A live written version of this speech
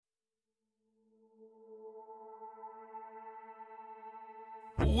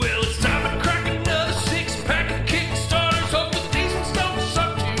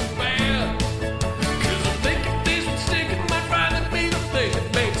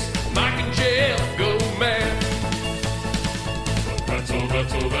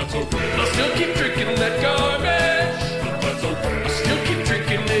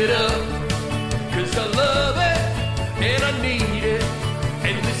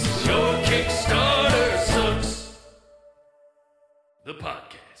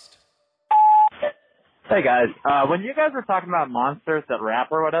Hey guys, when you guys were talking about monsters that rap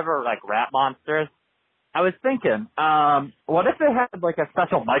or whatever, like rap monsters, I was thinking, what if they had like a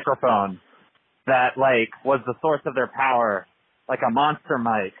special microphone that like was the source of their power, like a monster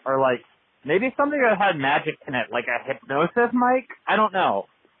mic, or like maybe something that had magic in it, like a hypnosis mic? I don't know.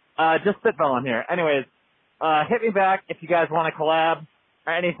 Just spitballing here. Anyways, hit me back if you guys want to collab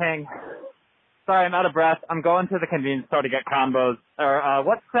or anything. Sorry, I'm out of breath. I'm going to the convenience store to get combos. Or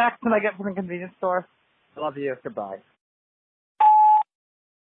what snacks can I get from the convenience store? I love you. Goodbye.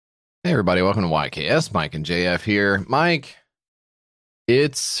 Hey everybody, welcome to YKS. Mike and JF here. Mike,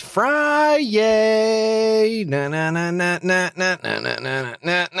 it's Friday. Na na na na na na na na na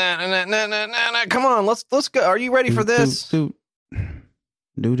na na na na. Come on, let's go. Are you ready for this? Do.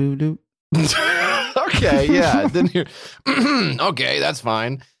 Okay, yeah. Didn't hear. Okay, that's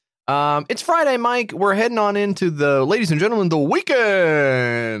fine. It's Friday, Mike. We're heading on into the, ladies and gentlemen, the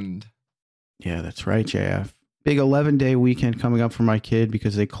weekend. Yeah, that's right, JF. Big 11-day weekend coming up for my kid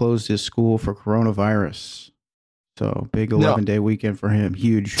because they closed his school for coronavirus. So big 11-day weekend for him.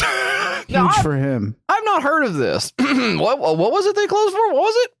 Huge. Huge for him. I've not heard of this. What was it they closed for? What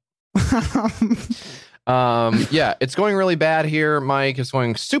was it? Yeah, it's going really bad here, Mike. It's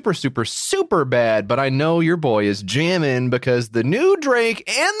going super, super, super bad. But I know your boy is jamming because the new Drake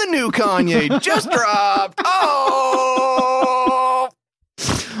and the new Kanye just dropped. Oh!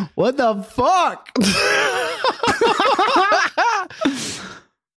 What the fuck?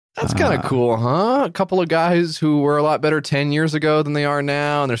 That's kind of cool, huh? A couple of guys who were a lot better 10 years ago than they are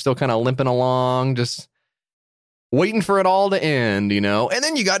now, and they're still kind of limping along, just waiting for it all to end, you know? And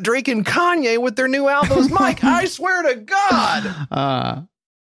then you got Drake and Kanye with their new albums. Mike, I swear to God.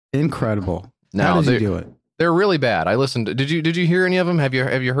 Incredible. No, how did you do it? They're really bad. I listened. Did you hear any of them? Have you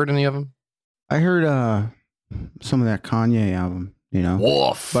heard any of them? I heard some of that Kanye album, you know?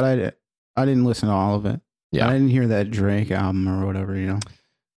 Woof. But I didn't listen to all of it. Yeah. I didn't hear that Drake album or whatever, you know?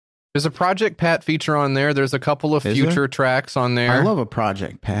 There's a Project Pat feature on there. There's a couple of future tracks on there. I love a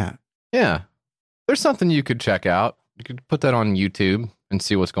Project Pat. Yeah. There's something you could check out. You could put that on YouTube and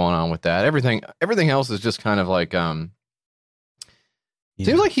see what's going on with that. Everything else is just kind of like, seems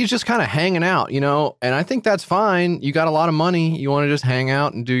like he's just kind of hanging out, you know? And I think that's fine. You got a lot of money. You want to just hang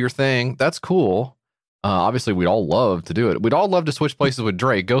out and do your thing. That's cool. Obviously, we'd all love to do it. We'd all love to switch places with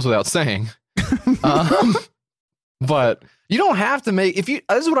Drake. Goes without saying. But you don't have to make, this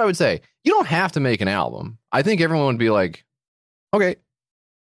is what I would say. You don't have to make an album. I think everyone would be like, okay.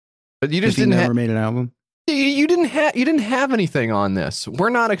 But you just never made an album. You didn't have anything on this.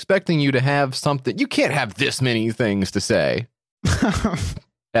 We're not expecting you to have something. You can't have this many things to say.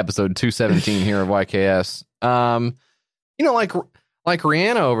 Episode 217 here of YKS. You know, like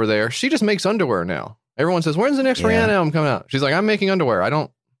Rihanna over there, she just makes underwear now. Everyone says, when's the next Rihanna album coming out? She's like, I'm making underwear.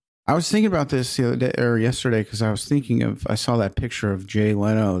 I was thinking about this the other day or yesterday because I was thinking I saw that picture of Jay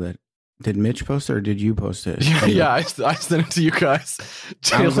Leno that did Mitch post it or did you post it? Yeah, I sent it to you guys.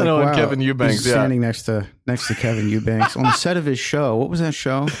 Jay Leno and Kevin Eubanks. He's standing next to Kevin Eubanks on the set of his show. What was that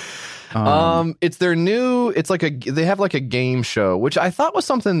show? It's their new. It's like they have like a game show, which I thought was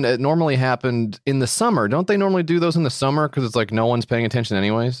something that normally happened in the summer. Don't they normally do those in the summer because it's like no one's paying attention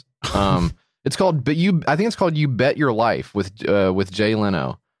anyways? It's called I think it's called You Bet Your Life with Jay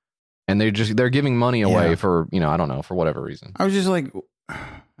Leno. And they're giving money away for, you know, I don't know, for whatever reason. I was just like,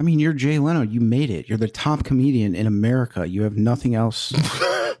 I mean, you're Jay Leno. You made it. You're the top comedian in America. You have nothing else.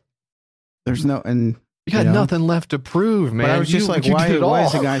 There's no, and you got nothing left to prove, man. But I was just like, why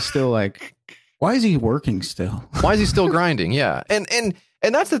is the guy still like, why is he working still? Why is he still grinding? Yeah. And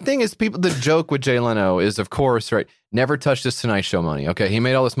that's the thing is the joke with Jay Leno is, of course, right. Never touch this Tonight Show money. Okay. He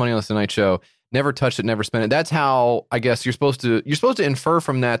made all this money on the Tonight Show. Never touched it, never spent it. That's how I guess you're supposed to infer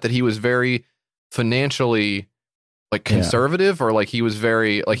from that he was very financially like conservative or like he was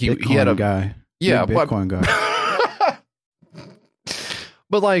very like he had a guy. Yeah, Bitcoin guy.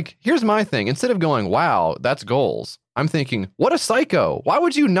 But like, here's my thing. Instead of going, wow, that's goals, I'm thinking, what a psycho. Why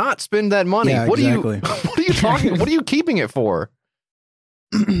would you not spend that money? Yeah, what exactly. What are you talking? What are you keeping it for?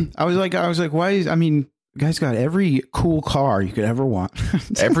 I was like, why is, I mean, guy's got every cool car you could ever want.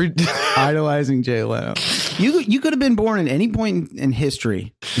 Idolizing Jay Leno. You could have been born at any point in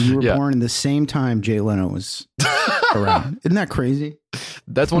history. And you were born in the same time Jay Leno was around. Isn't that crazy?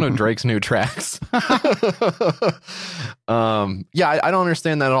 That's one of Drake's new tracks. I don't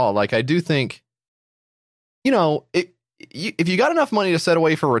understand that at all. Like, I do think, you know, if you got enough money to set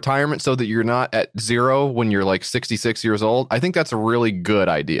away for retirement so that you're not at zero when you're like 66 years old, I think that's a really good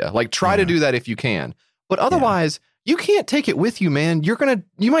idea. Like, try to do that if you can. But otherwise, you can't take it with you, man.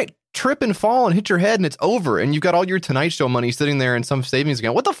 You might trip and fall and hit your head and it's over. And you've got all your Tonight Show money sitting there in some savings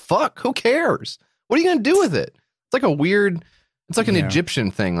account. What the fuck? Who cares? What are you going to do with it? It's like a weird, it's like an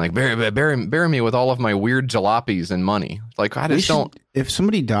Egyptian thing. Like bury me with all of my weird jalopies and money. Like I just don't. If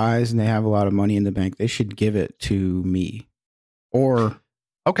somebody dies and they have a lot of money in the bank, they should give it to me, or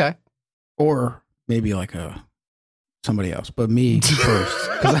maybe like somebody else, but me first.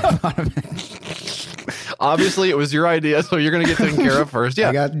 I thought of it. Obviously, it was your idea, so you're going to get taken care of first. Yeah,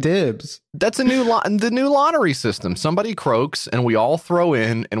 I got dibs. That's the new lottery system. Somebody croaks, and we all throw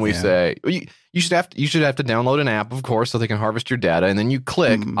in, and we say you should have to download an app, of course, so they can harvest your data, and then you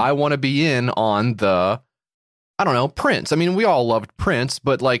click. I want to be in on the, I don't know, Prince. I mean, we all loved Prince,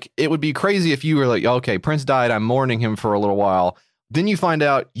 but like it would be crazy if you were like, okay, Prince died. I'm mourning him for a little while. Then you find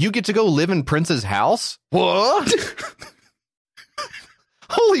out you get to go live in Prince's house. What?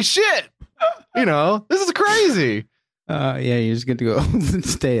 Holy shit. You know, this is crazy. You just get to go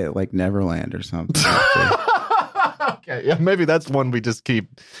stay at like Neverland or something. Okay, yeah, maybe that's one we just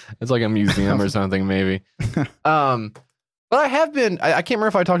keep. It's like a museum or something, maybe. But I have been. I can't remember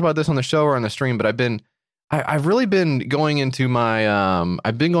if I talked about this on the show or on the stream, but I've really been going into my.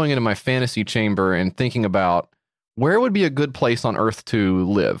 I've been going into my fantasy chamber and thinking about where would be a good place on Earth to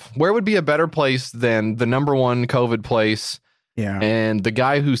live. Where would be a better place than the #1 COVID place? Yeah. And the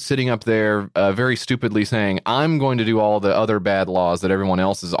guy who's sitting up there very stupidly saying, I'm going to do all the other bad laws that everyone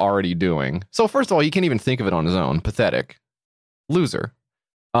else is already doing. So first of all, he can't even think of it on his own. Pathetic. Loser.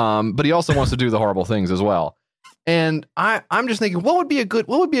 But he also wants to do the horrible things as well. And I'm just thinking, what would be a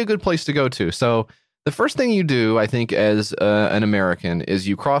good place to go to? So the first thing you do, I think, as an American is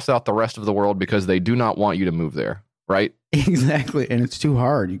you cross out the rest of the world because they do not want you to move there. Right? Exactly. And it's too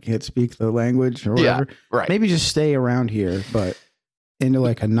hard. You can't speak the language or whatever. Yeah, right. Maybe just stay around here, but into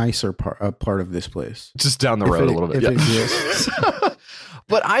like a nicer part of this place. Just down the road a little bit. If it exists.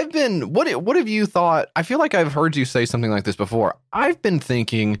 But I've been, what have you thought? I feel like I've heard you say something like this before. I've been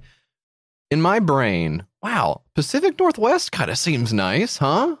thinking in my brain, wow, Pacific Northwest kind of seems nice,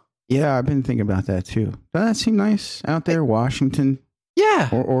 huh? Yeah, I've been thinking about that too. Doesn't that seem nice out there? Washington. Yeah.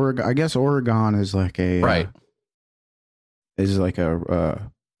 Or I guess Oregon is like a... Right. Is like there's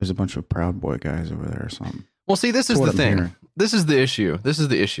a bunch of Proud Boy guys over there or something. Well, see, this is the thing. Hearing. This is the issue.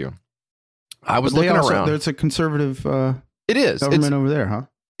 I was looking around. There's a conservative it is government over there, huh?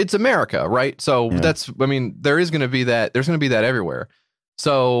 It's America, right? So there is going to be that. There's going to be that everywhere.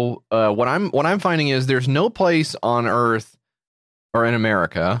 So what I'm finding is there's no place on Earth or in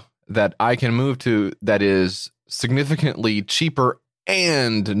America that I can move to that is significantly cheaper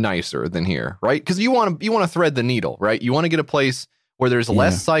and nicer than here, right? Because you want to thread the needle, right? You want to get a place where there's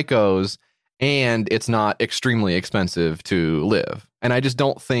less psychos and it's not extremely expensive to live. And I just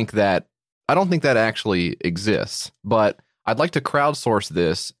don't think that actually exists. But I'd like to crowdsource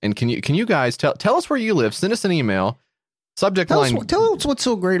this. And can you guys tell us where you live? Send us an email. Subject line. Tell us what's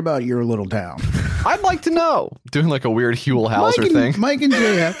so great about your little town. I'd like to know. Doing like a weird Huell Hauser thing. Mike and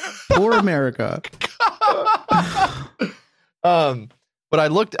JF, poor America. But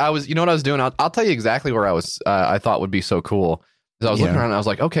you know what I was doing? I'll tell you exactly where I was, I thought would be so cool. Because I was looking around and I was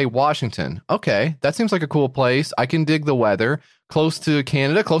like, okay, Washington. Okay, that seems like a cool place. I can dig the weather. Close to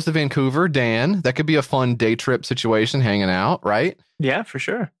Canada, close to Vancouver. Dan, that could be a fun day trip situation, hanging out, right? Yeah, for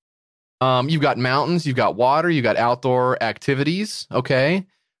sure. You've got mountains, you've got water, you've got outdoor activities. Okay.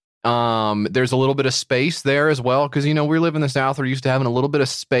 There's a little bit of space there as well. Cause we live in the South. We're used to having a little bit of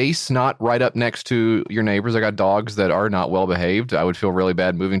space, not right up next to your neighbors. I got dogs that are not well behaved. I would feel really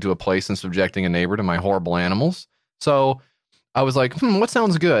bad moving to a place and subjecting a neighbor to my horrible animals. So I was like, what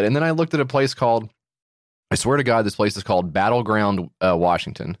sounds good? And then I looked at a place called, I swear to God, this place is called Battleground,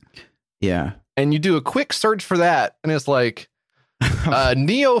 Washington. Yeah. And you do a quick search for that. And it's like,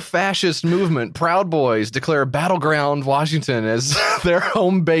 neo-fascist movement Proud Boys declare Battleground Washington as their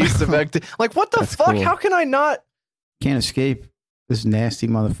home base of like, what the fuck? Cool. How can I not? Can't escape this nasty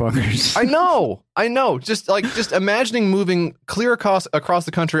motherfuckers. I know. Just imagining moving clear across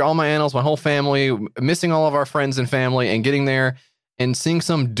the country, all my animals, my whole family, missing all of our friends and family, and getting there and seeing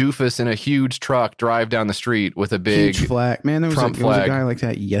some doofus in a huge truck drive down the street with a big huge flag. Man, there was Trump a guy like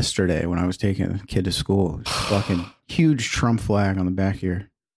that yesterday when I was taking a kid to school. Fucking huge Trump flag on the back of your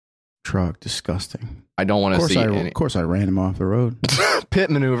truck. Disgusting. I don't want to see any. Of course, I ran him off the road.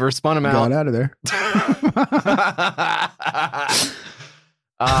 Pit maneuver, spun him out. Got out of there.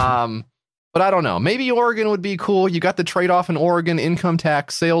 But I don't know. Maybe Oregon would be cool. You got the trade-off in Oregon: income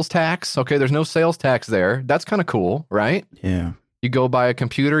tax, sales tax. Okay, there's no sales tax there. That's kind of cool, right? Yeah. You go buy a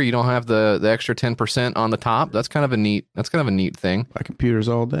computer, you don't have the extra 10% on the top. That's kind of a neat thing. Buy computers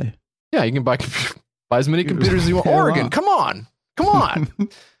all day. Yeah, you can buy as many computers as you want. Oregon, come on.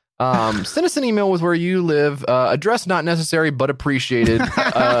 Send us an email with where you live. Address not necessary, but appreciated.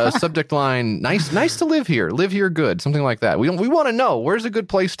 Subject line, nice to live here. Live here good. Something like that. We want to know where's a good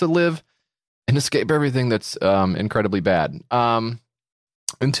place to live and escape everything that's incredibly bad.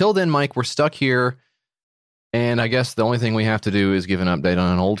 Until then, Mike, we're stuck here. And I guess the only thing we have to do is give an update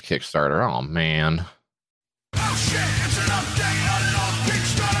on an old Kickstarter. Oh, man. Oh, shit, it's an update on an old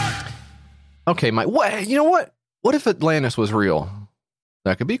Kickstarter. Okay, Mike. What? You know what? What if Atlantis was real?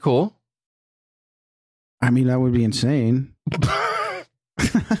 That could be cool. I mean, that would be insane. Yeah,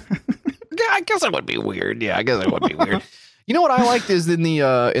 I guess it would be weird. Yeah, I guess it would be weird. You know what I liked is in the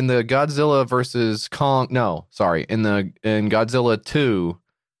Godzilla versus Kong. No, sorry, in Godzilla 2,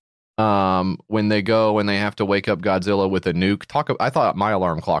 when they have to wake up Godzilla with a nuke. I thought my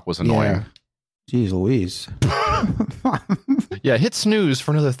alarm clock was annoying. Yeah. Jeez Louise. Yeah, hit snooze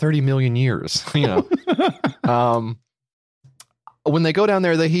for another 30 million years. You know. When they go down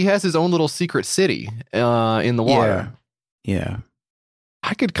there, he has his own little secret city in the water. Yeah.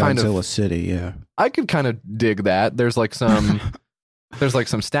 I could kind of Godzilla City, yeah. I could kind of dig that. There's like some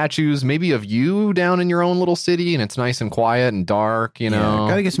statues maybe of you down in your own little city, and it's nice and quiet and dark, you know.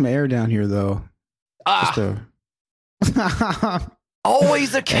 Gotta get some air down here though.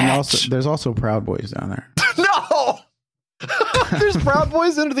 Always a catch. And there's also Proud Boys down there. No. There's Proud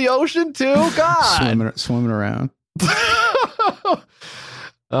Boys into the ocean too. God. Swimming around.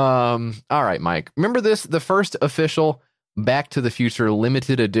 All right, Mike. Remember the first official Back to the Future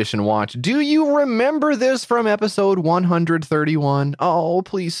limited edition watch. Do you remember this from episode 131? Oh,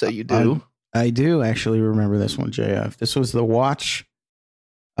 please say you do. I do actually remember this one, JF. This was the watch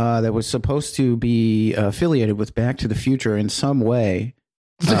that was supposed to be affiliated with Back to the Future in some way.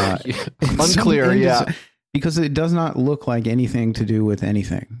 Unclear, yeah. Because it does not look like anything to do with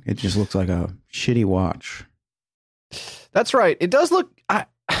anything. It just looks like a shitty watch. That's right. It does look.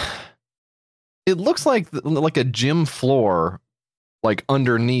 It looks like a gym floor, like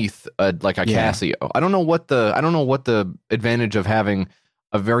underneath a Casio. I don't know what the advantage of having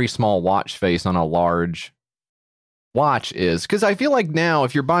a very small watch face on a large watch is, because I feel like now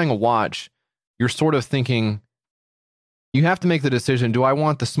if you're buying a watch, you're sort of thinking you have to make the decision: do I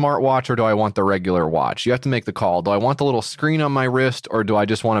want the smartwatch or do I want the regular watch? You have to make the call. Do I want the little screen on my wrist or do I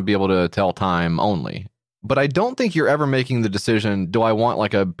just want to be able to tell time only? But I don't think you're ever making the decision, do I want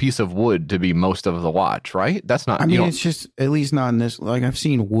like a piece of wood to be most of the watch, right? That's not... I mean, it's just, at least not in this... Like, I've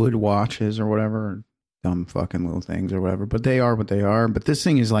seen wood watches or whatever, dumb fucking little things or whatever, but they are what they are. But this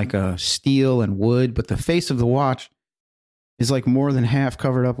thing is like a steel and wood, but the face of the watch is like more than half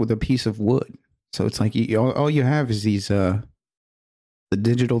covered up with a piece of wood. So it's like, all you have is these... the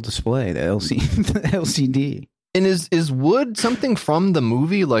digital display, the LCD. And is wood something from the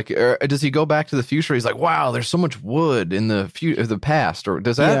movie? Like, does he go back to the future? He's like, wow, there's so much wood in the past, or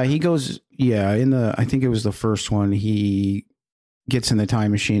does that? Yeah, he goes. Yeah, I think it was the first one. He gets in the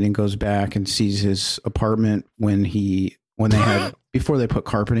time machine and goes back and sees his apartment when they had before they put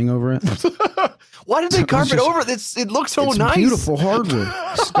carpeting over it. Why did they carpet over it? It looks so nice. Beautiful hardwood.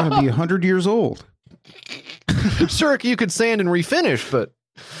 It's got to be 100 years old. Sure, you could sand and refinish, but.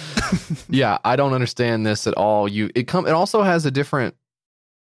 Yeah, I don't understand this at all. It also has a different.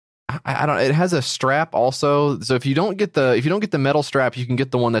 It has a strap also. So if you don't get the metal strap, you can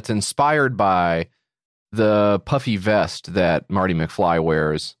get the one that's inspired by the puffy vest that Marty McFly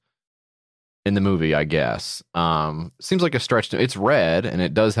wears in the movie, I guess. Seems like a stretch. It's red and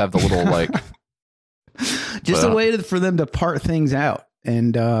it does have the little like. Just a way for them to part things out.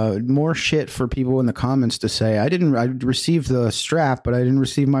 And more shit for people in the comments to say, I received the strap, but I didn't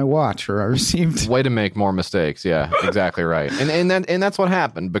receive my watch, or I received... Way to make more mistakes. Yeah, exactly right. And that's what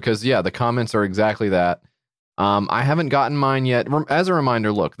happened, because, yeah, the comments are exactly that. I haven't gotten mine yet. As a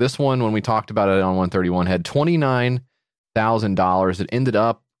reminder, look, this one, when we talked about it on 131, had $29,000. It ended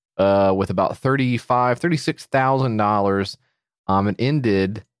up with about $36,000. It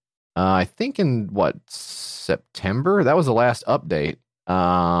ended, I think, in, September? That was the last update.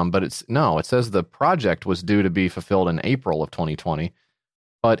 But it says the project was due to be fulfilled in April of 2020.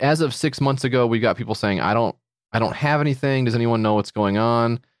 But as of 6 months ago, we got people saying, I don't have anything. Does anyone know what's going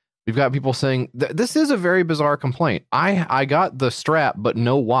on? We've got people saying this is a very bizarre complaint. I got the strap, but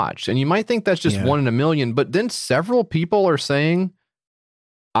no watch. And you might think that's just 1 in a million, but then several people are saying,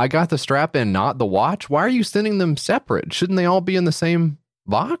 I got the strap and not the watch. Why are you sending them separate? Shouldn't they all be in the same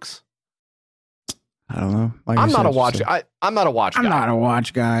box? I don't know. I'm not a watch guy. I'm not a watch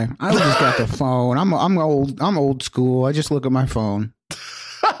guy. I just got the phone. I'm old school. I just look at my phone.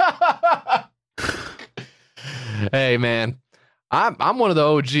 Hey, man. I'm one of the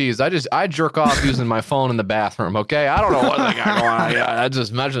OGs. I jerk off using my phone in the bathroom. Okay, I don't know what they got going on. Yeah, that's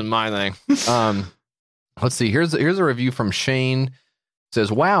just my thing. Let's see. Here's a review from Shane. It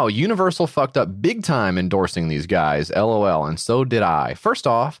says, "Wow, Universal fucked up big time endorsing these guys. LOL, and so did I. First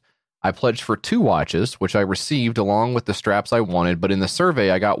off, I pledged for 2 watches, which I received along with the straps I wanted. But in the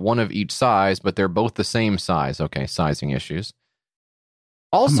survey, I got one of each size, but they're both the same size. Okay, sizing issues.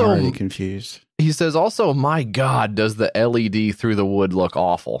 Also, I'm already confused." He says, also, my God, does the LED through the wood look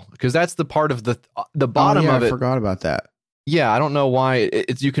awful? Because that's the part of the bottom of it. I forgot about that. Yeah, I don't know why.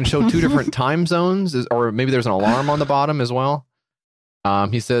 It's you can show 2 different time zones, or maybe there's an alarm on the bottom as well.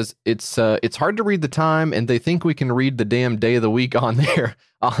 He says, it's hard to read the time, and they think we can read the damn day of the week on there.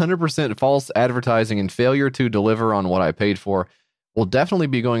 100% false advertising and failure to deliver on what I paid for. We'll definitely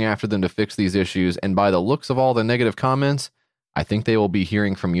be going after them to fix these issues, and by the looks of all the negative comments, I think they will be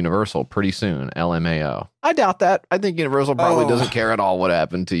hearing from Universal pretty soon. LMAO. I doubt that. I think Universal probably doesn't care at all what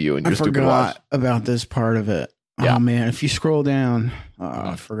happened to you and your stupid watch. I forgot about this part of it. Yeah. Oh, man. If you scroll down,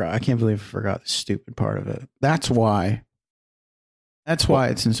 I forgot. I can't believe I forgot the stupid part of it. That's why. That's why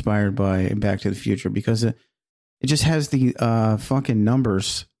it's inspired by Back to the Future, because it just has the fucking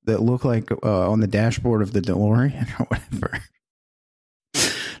numbers that look like on the dashboard of the DeLorean or whatever.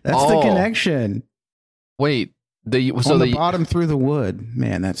 That's the connection. Wait. The bottom through the wood.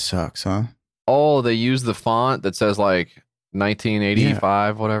 Man, that sucks, huh? Oh, they use the font that says like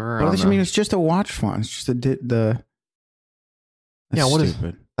 1985, whatever. Well, I mean, it's just a watch font. It's just the. Yeah, what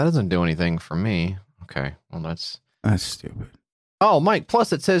stupid. That doesn't do anything for me. Okay, well that's stupid. Oh, Mike.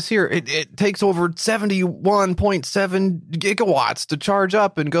 Plus, it says here it takes over 71.7 gigawatts to charge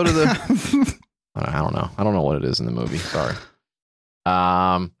up and go to the. I don't know. I don't know what it is in the movie. Sorry.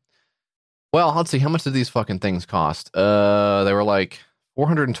 Well, let's see. How much did these fucking things cost? They were like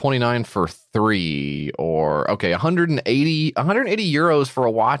 $429 for 3, or okay, 180 euros for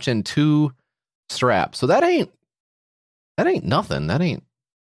a watch and 2 straps. So that ain't nothing. That ain't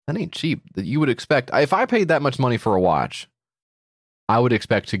cheap. That you would expect. If I paid that much money for a watch, I would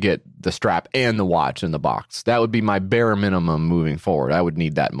expect to get the strap and the watch in the box. That would be my bare minimum moving forward. I would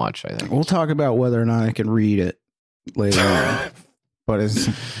need that much, I think. We'll talk about whether or not I can read it later on. But as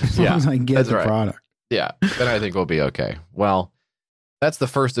long as I get the product. Yeah, then I think we'll be okay. Well, that's the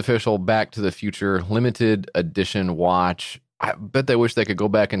first official Back to the Future limited edition watch. I bet they wish they could go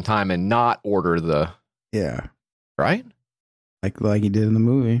back in time and not order the... Yeah. Right? Like he did in the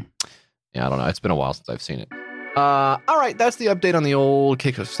movie. Yeah, I don't know. It's been a while since I've seen it. All right, that's the update on the old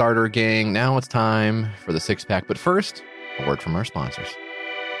Kickstarter gang. Now it's time for the 6-pack. But first, a word from our sponsors.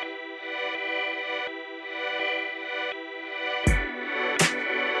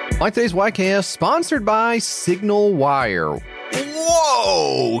 Like today's YKS, sponsored by Signal Wire.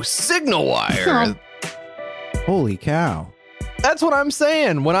 Whoa! Signal Wire. Holy cow. That's what I'm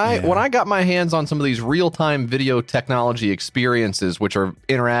saying. When I got my hands on some of these real-time video technology experiences, which are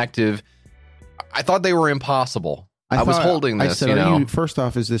interactive, I thought they were impossible. I was holding this, I said, first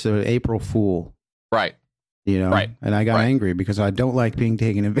off, is this an April Fool? Right. Right. And I got angry because I don't like being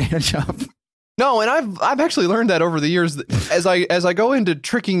taken advantage of. No, and I've actually learned that over the years. As I go into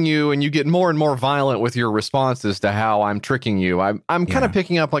tricking you, and you get more and more violent with your responses to how I'm tricking you, I'm kind of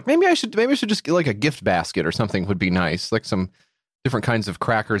picking up like maybe I should just get like a gift basket or something would be nice, like some different kinds of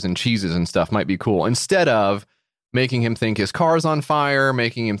crackers and cheeses and stuff might be cool, instead of making him think his car's on fire,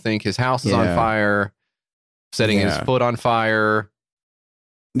 making him think his house is on fire, setting his foot on fire.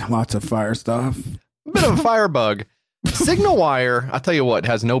 Lots of fire stuff. A bit of a fire bug. Signal Wire, I'll tell you what,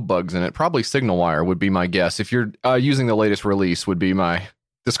 has no bugs in it. Probably Signal Wire would be my guess. If you're using the latest release, would be my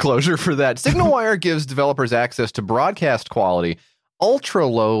disclosure for that. Signal Wire gives developers access to broadcast quality, ultra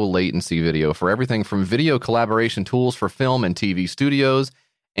low latency video for everything from video collaboration tools for film and TV studios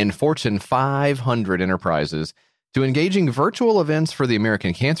and Fortune 500 enterprises to engaging virtual events for the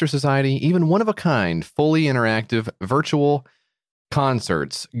American Cancer Society, even one-of-a-kind, fully interactive virtual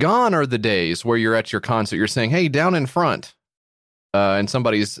concerts. Gone are the days where you're at your concert, you're saying, "Hey, down in front," and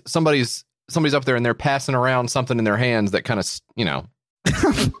somebody's up there and they're passing around something in their hands that kind of,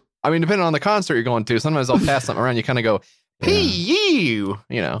 I mean, depending on the concert you're going to, sometimes they'll pass something around. You kind of go, "P-you,"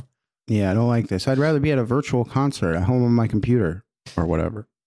 Yeah, I don't like this. I'd rather be at a virtual concert at home on my computer or whatever.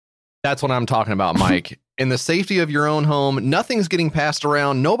 That's what I'm talking about, Mike. In the safety of your own home, nothing's getting passed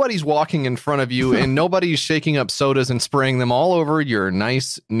around, nobody's walking in front of you, and nobody's shaking up sodas and spraying them all over your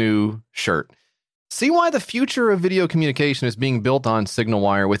nice new shirt. See why the future of video communication is being built on Signal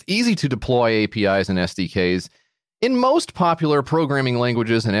Wire with easy-to-deploy APIs and SDKs in most popular programming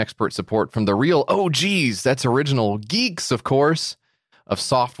languages and expert support from the real OGs, that's original geeks, of course, of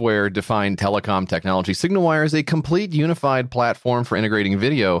software-defined telecom technology, SignalWire is a complete unified platform for integrating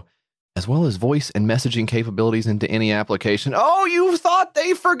video as well as voice and messaging capabilities into any application. Oh, you thought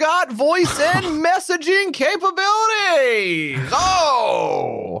they forgot voice and messaging capabilities!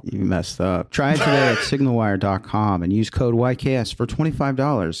 Oh! You messed up. Try it today at signalwire.com and use code YKS for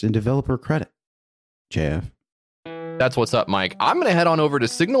 $25 in developer credit. JF. That's what's up, Mike. I'm going to head on over to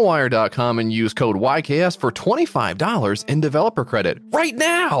signalwire.com and use code YKS for $25 in developer credit right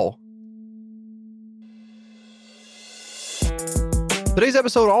now. Today's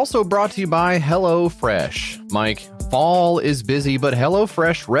episode also brought to you by HelloFresh. Mike, fall is busy, but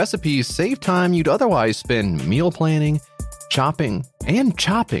HelloFresh recipes save time you'd otherwise spend meal planning, shopping, and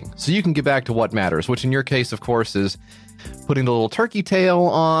chopping, so you can get back to what matters, which in your case, of course, is putting the little turkey tail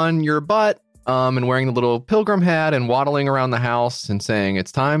on your butt and wearing the little pilgrim hat and waddling around the house and saying,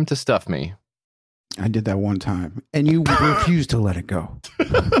 it's time to stuff me. I did that one time, and you refused to let it go.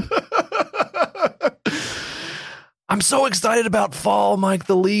 I'm so excited about fall, Mike.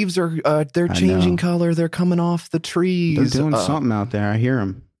 The leaves are they're changing color. They're coming off the trees. They're doing something out there. I hear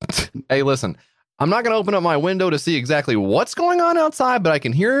them. Hey, listen, I'm not going to open up my window to see exactly what's going on outside, but I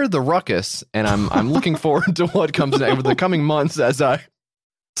can hear the ruckus, and I'm looking forward to what comes next over the coming months as I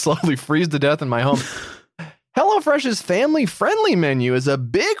slowly freeze to death in my home. HelloFresh's family-friendly menu is a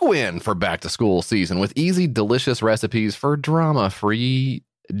big win for back-to-school season with easy, delicious recipes for drama-free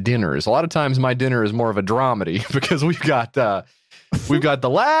dinners. A lot of times my dinner is more of a dramedy because we've got the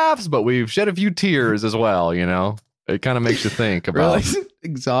laughs, but we've shed a few tears as well, you know. It kind of makes you think about really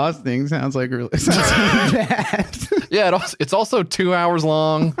exhausting. Sounds like bad. Yeah, it's also 2 hours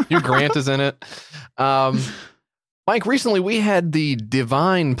long. Hugh Grant is in it. Mike, recently we had the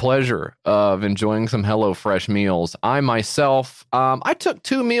divine pleasure of enjoying some HelloFresh meals. I myself, I took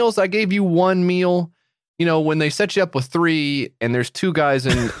 2 meals. I gave you 1 meal. You know, when they set you up with 3 and there's 2 guys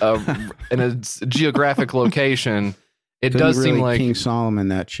in a geographic location, it does really seem like King Solomon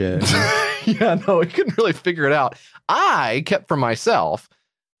that shit. Yeah, no, he couldn't really figure it out. I kept for myself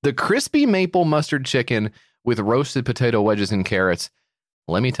the crispy maple mustard chicken with roasted potato wedges and carrots.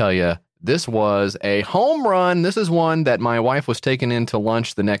 Let me tell you, this was a home run. This is one that my wife was taking into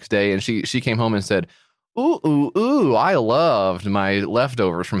lunch the next day, and she came home and said, ooh, I loved my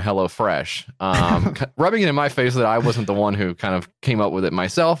leftovers from HelloFresh. Rubbing it in my face that I wasn't the one who kind of came up with it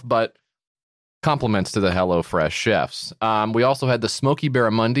myself, but compliments to the HelloFresh chefs. We also had the smoky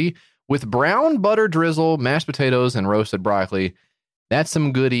barramundi with brown butter drizzle, mashed potatoes, and roasted broccoli. That's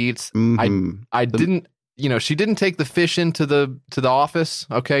some good eats. Mm-hmm. I didn't, you know, she didn't take the fish into the office,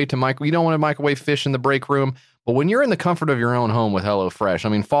 okay, to microwave. You don't want to microwave fish in the break room, but when you're in the comfort of your own home with HelloFresh, I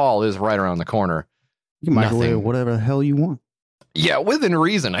mean, fall is right around the corner. You can microwave whatever the hell you want. Yeah, within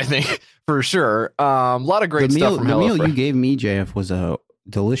reason, I think, for sure. A lot of great stuff from HelloFresh. The meal you gave me, JF, was a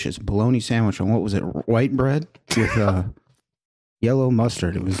delicious bologna sandwich on, what was it, white bread with yellow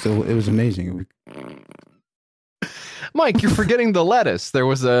mustard. It was amazing. Mike, you're forgetting the lettuce.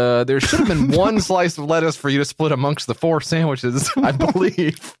 There should have been 1 slice of lettuce for you to split amongst the 4 sandwiches, I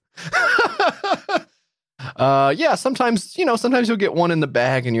believe. Yeah, sometimes you'll get one in the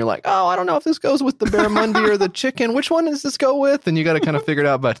bag and you're like, oh, I don't know if this goes with the barramundi or the chicken. Which one does this go with? And you got to kind of figure it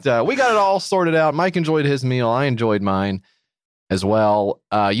out. But we got it all sorted out. Mike enjoyed his meal. I enjoyed mine as well.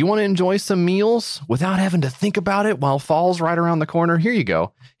 You want to enjoy some meals without having to think about it while fall's right around the corner? Here you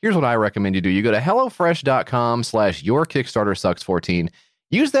go. Here's what I recommend you do. You go to HelloFresh.com/YourKickstarterSucks14.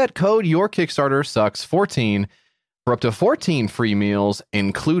 Use that code YourKickstarterSucks14 for up to 14 free meals,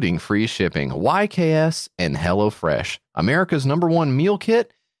 including free shipping. YKS and HelloFresh, America's #1 meal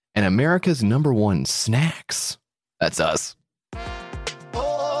kit and America's #1 snacks. That's us.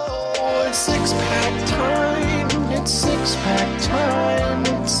 Oh, it's 6-pack time. It's 6-pack time.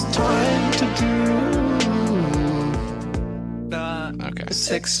 It's time to do okay.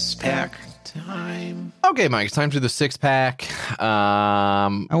 6-pack time. Okay, Mike, it's time to do the 6-pack.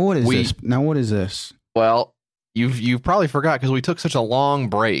 What is this? Well, You've probably forgot because we took such a long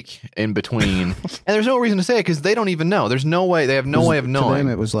break in between, and there's no reason to say it because they don't even know. There's no way. They have no way of knowing. To them,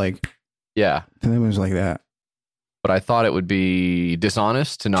 it was like, yeah. To them, it was like that. But I thought it would be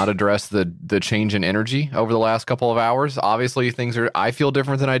dishonest to not address the change in energy over the last couple of hours. Obviously, I feel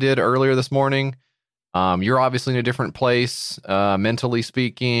different than I did earlier this morning. You're obviously in a different place, mentally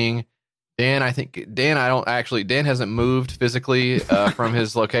speaking. Dan hasn't moved physically from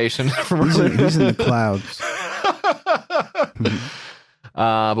his location. He's in the clouds.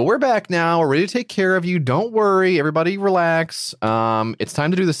 But we're back now. We're ready to take care of you. Don't worry. Everybody relax. It's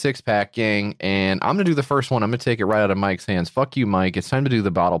time to do the 6-pack, gang. And I'm going to do the first one. I'm going to take it right out of Mike's hands. Fuck you, Mike. It's time to do the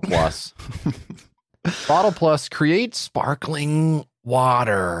Bottle Plus. Bottle Plus creates sparkling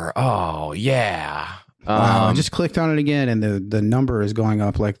Water. Oh, yeah. Wow, I just clicked on it again, and the number is going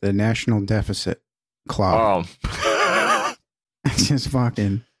up like the national deficit clock. Oh. It's just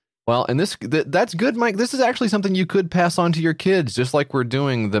fucking... Well, and that's good, Mike. This is actually something you could pass on to your kids, just like we're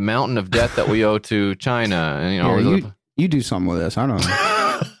doing the mountain of debt that we owe to China. And, you do something with this. I don't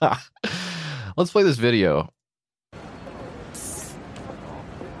know. Let's play this video.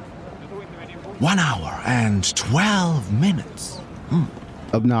 1 hour and 12 minutes.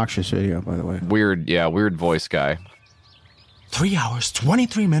 Obnoxious video, by the way. Weird voice guy. 3 hours,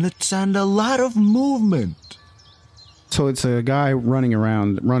 23 minutes, and a lot of movement. So it's a guy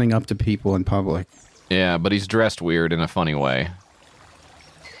running up to people in public. Yeah, but he's dressed weird in a funny way.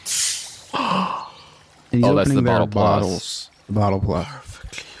 And he's opening that's the their Bottle Plus. bottles. The Bottle Plus.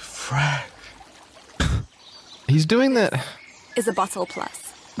 Perfectly fresh. He's doing that. Is a Bottle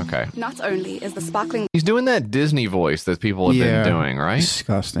Plus. Okay. Not only is the sparkling... He's doing that Disney voice that people have been doing, right?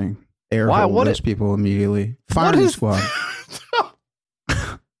 Disgusting. Air Why? hole What those people immediately. Firing squad.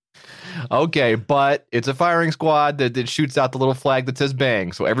 Okay, but it's a firing squad that shoots out the little flag that says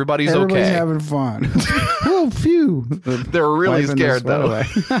bang, so everybody's Everybody's okay. having fun. Oh, phew. They're really scared, though.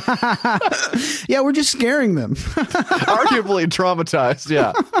 Yeah, we're just scaring them. Arguably traumatized,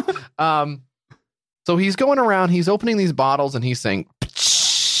 yeah. So he's going around, he's opening these bottles, and he's saying,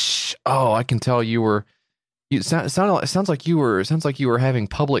 "Oh, I can tell you were." It sounds like you were having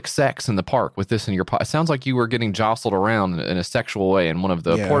public sex in the park with this in your pot. It sounds like you were getting jostled around in a sexual way in one of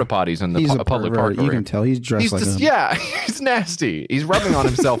the porta potties in the public park. You can tell he's dressed like him. Yeah, he's nasty. He's rubbing on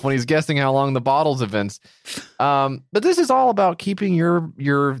himself when he's guessing how long the bottles have been. But this is all about keeping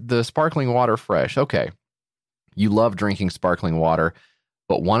the sparkling water fresh. Okay, you love drinking sparkling water,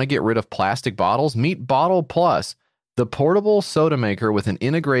 but want to get rid of plastic bottles? Meet Bottle Plus, the portable soda maker with an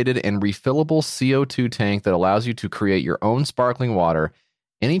integrated and refillable CO2 tank that allows you to create your own sparkling water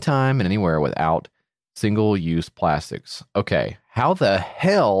anytime and anywhere without single-use plastics. Okay, how the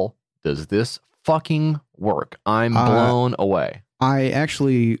hell does this fucking work? I'm blown away. I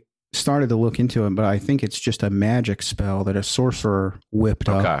actually started to look into it, but I think it's just a magic spell that a sorcerer whipped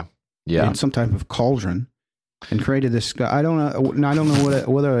up in some type of cauldron and created this. I don't know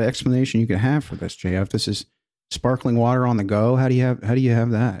what other explanation you could have for this, JF. This is sparkling water on the go. How do you have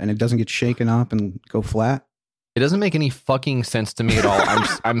that? And it doesn't get shaken up and go flat? It doesn't make any fucking sense to me at all.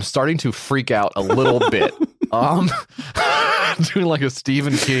 I'm starting to freak out a little bit. Doing like a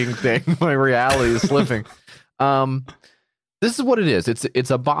Stephen King thing. My reality is slipping. This is what it is.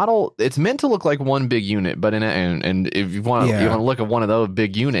 It's a bottle. It's meant to look like one big unit, but and if you want to look at one of those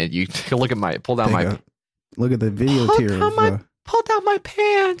big unit, you take a look at look at the video tier. Pull down my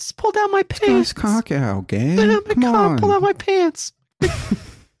pants. Pull down my pants. Nice cock out, gang. Pull down my pants.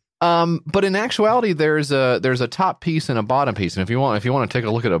 But in actuality, there's a top piece and a bottom piece, and if you want to take a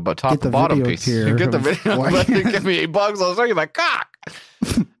look at a top and bottom piece, get the video. Give me $8. I'll show you my cock.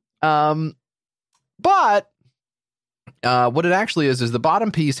 But what it actually is the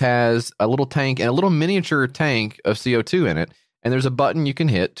bottom piece has a little tank and a little miniature tank of CO2 in it, and there's a button you can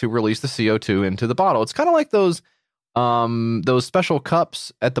hit to release the CO2 into the bottle. It's kind of like those special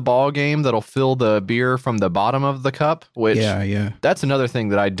cups at the ball game that'll fill the beer from the bottom of the cup, which that's another thing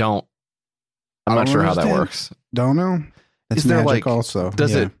that I'm not sure how that works. Don't know. That's magic also.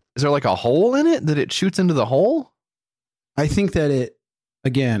 Is there like a hole in it that it shoots into the hole? I think that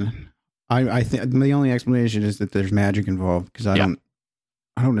I think the only explanation is that there's magic involved, because I don't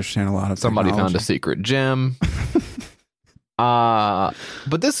understand a lot of somebody found a secret gem. But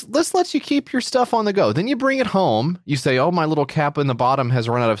this lets you keep your stuff on the go. Then you bring it home. You say, "Oh, my little cap in the bottom has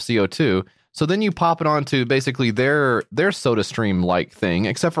run out of CO2." So then you pop it onto basically their soda stream like thing,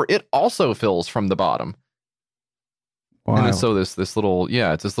 except for it also fills from the bottom. Wow. And so this little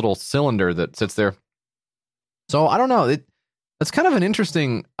it's this little cylinder that sits there. So I don't know. It's kind of an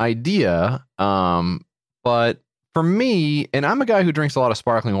interesting idea. But for me, and I'm a guy who drinks a lot of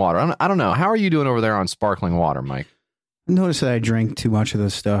sparkling water. I don't know. How are you doing over there on sparkling water, Mike? I noticed that I drank too much of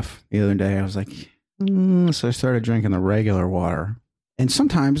this stuff the other day. I was like, so I started drinking the regular water. And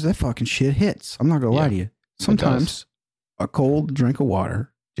sometimes that fucking shit hits. I'm not going to lie to you. Sometimes a cold drink of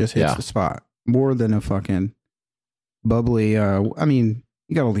water just hits the spot more than a fucking bubbly. I mean,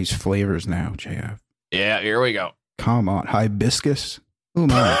 you got all these flavors now, JF. Yeah, here we go. Come on. Hibiscus. Oh,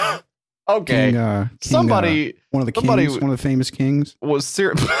 my. Okay. One of the famous kings. Was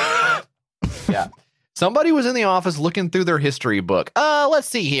serious. Yeah. Somebody was in the office looking through their history book. Let's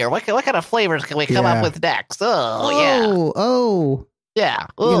see here. What kind of flavors can we come up with next? Oh, yeah. Oh. Yeah.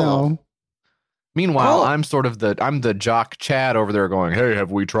 You know. Meanwhile, I'm the jock Chad over there going, hey,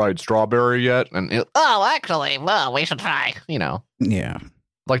 have we tried strawberry yet? And actually, well, we should try, Yeah. I'd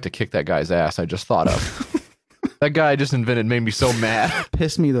like to kick that guy's ass I just thought of. That guy I just invented made me so mad.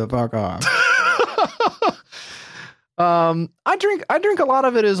 Piss me the fuck off. I drink a lot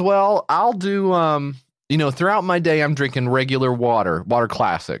of it as well. I'll do, throughout my day, I'm drinking regular water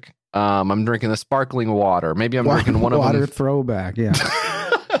classic. I'm drinking the sparkling water. Maybe I'm drinking one of them. Water throwback, yeah.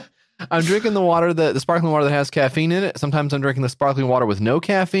 I'm drinking the sparkling water that has caffeine in it. Sometimes I'm drinking the sparkling water with no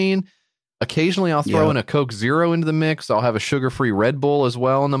caffeine. Occasionally I'll throw in a Coke Zero into the mix. I'll have a sugar-free Red Bull as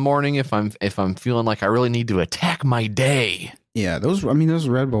well in the morning if I'm feeling like I really need to attack my day. Yeah, those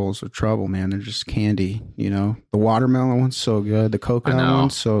Red Bulls are trouble, man. They're just candy, The watermelon one's so good. The coconut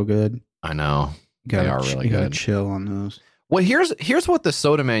one's so good. I know. They are really good. You gotta chill on those. Well, here's what the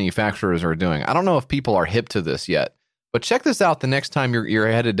soda manufacturers are doing. I don't know if people are hip to this yet, but check this out the next time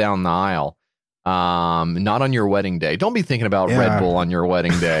you're headed down the aisle. Not on your wedding day. Don't be thinking about Red Bull on your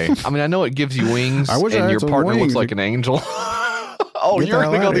wedding day. I mean, I know it gives you wings and your partner looks like an angel. Oh, you're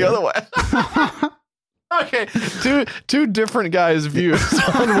going to go the other way. Okay, two different guys' views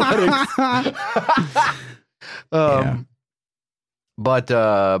on weddings. But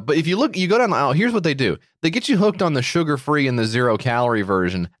if you go down the aisle, here's what they do. They get you hooked on the sugar-free and the zero-calorie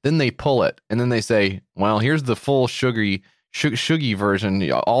version. Then they pull it, and then they say, well, here's the full sugary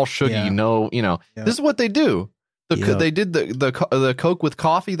version, all sugary, This is what they do. They did the Coke with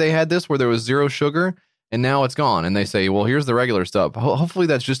coffee. They had this where there was zero sugar, and now it's gone. And they say, well, here's the regular stuff. Hopefully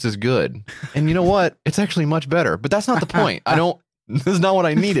that's just as good. And you know what? It's actually much better. But that's not the point. This is not what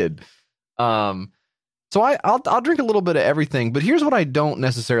I needed. So I'll drink a little bit of everything, but here's what I don't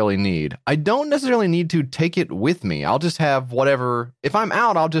necessarily need. I don't necessarily need to take it with me. I'll just have whatever. If I'm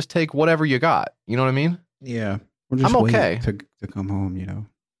out, I'll just take whatever you got. You know what I mean? Yeah. I'm okay to come home,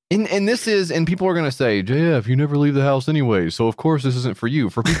 And people are going to say, JF, you never leave the house anyway. So of course this isn't for you.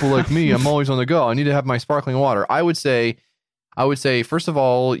 For people like me, I'm always on the go. I need to have my sparkling water. I would say, first of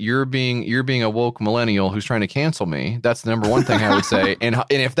all, you're being a woke millennial who's trying to cancel me. That's the number one thing I would say. And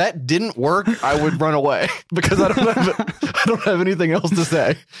if that didn't work, I would run away because I don't have anything else to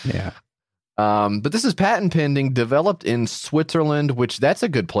say. Yeah. But this is patent pending, developed in Switzerland, which that's a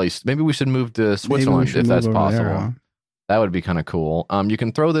good place. Maybe we should move to Switzerland if that's possible. There, That would be kind of cool. You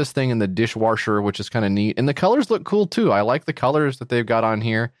can throw this thing in the dishwasher, which is kind of neat. And the colors look cool too. I like the colors that they've got on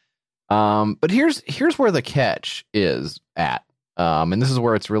here. But here's where the catch is at. And this is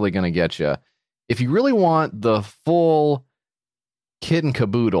where it's really going to get you. If you really want the full kit and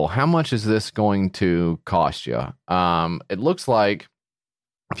caboodle, how much is this going to cost you? It looks like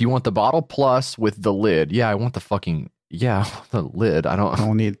if you want the bottle plus with the lid, I want the lid. I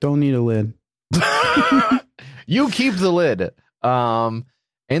don't need a lid. You keep the lid. And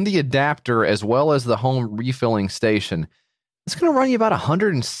the adapter as well as the home refilling station. It's going to run you about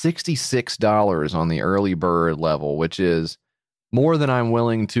 $166 on the early bird level, which is more than I'm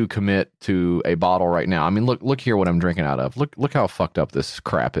willing to commit to a bottle right now. I mean, look here what I'm drinking out of. Look how fucked up this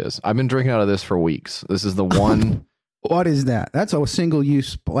crap is. I've been drinking out of this for weeks. This is the one. What is that? That's a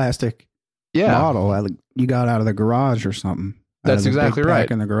single-use plastic bottle you got out of the garage or something. That's exactly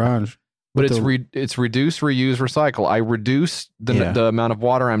right. In the garage. But it's reduce, reuse, recycle. I reduce the amount of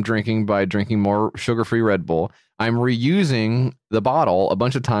water I'm drinking by drinking more sugar-free Red Bull. I'm reusing the bottle a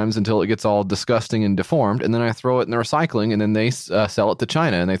bunch of times until it gets all disgusting and deformed, and then I throw it in the recycling, and then they sell it to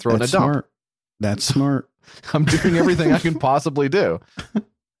China, and they throw it in a dump. That's smart. I'm doing everything I can possibly do.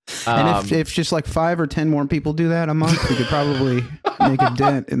 And if just like 5 or 10 more people do that a month, we could probably make a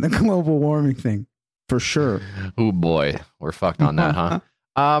dent in the global warming thing for sure. Oh boy, we're fucked on that,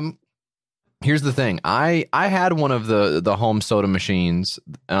 huh? Here's the thing. I had one of the home soda machines,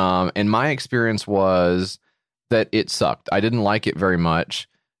 and my experience was that it sucked. I didn't like it very much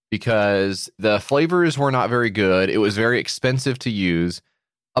because the flavors were not very good. It was very expensive to use.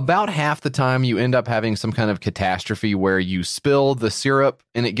 About half the time you end up having some kind of catastrophe where you spill the syrup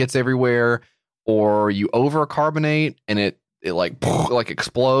and it gets everywhere, or you overcarbonate and it like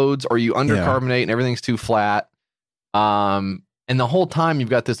explodes, or you undercarbonate and everything's too flat. And the whole time you've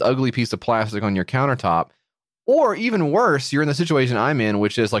got this ugly piece of plastic on your countertop. Or even worse, you're in the situation I'm in,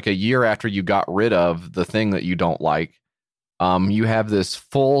 which is like a year after you got rid of the thing that you don't like. You have this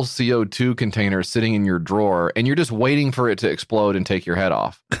full CO2 container sitting in your drawer, and you're just waiting for it to explode and take your head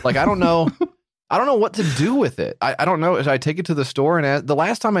off. Like, I don't know what to do with it. I don't know. Should I take it to the store? And the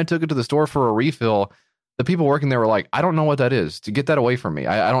last time I took it to the store for a refill, the people working there were like, I don't know what that is. To get that away from me.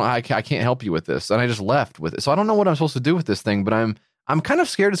 I can't help you with this. And I just left with it. So I don't know what I'm supposed to do with this thing, but I'm kind of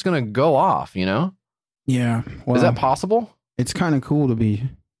scared it's going to go off, you know? Yeah. Well, is that possible? It's kind of cool to be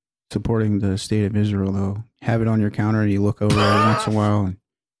supporting the state of Israel, though. Have it on your counter and you look over it once in a while and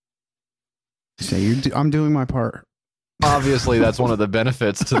say, I'm doing my part. Obviously, that's one of the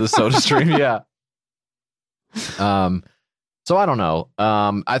benefits to the SodaStream. Yeah. So I don't know.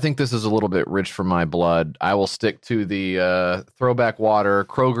 I think this is a little bit rich for my blood. I will stick to the throwback water,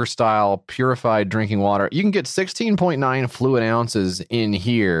 Kroger style, purified drinking water. You can get 16.9 fluid ounces in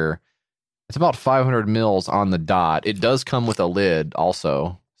here. It's about 500 mils on the dot. It does come with a lid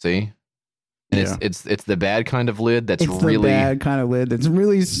also. See? And Yeah. it's the bad kind of lid that's It's really the bad kind of lid that's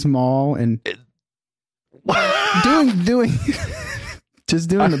really small and doing just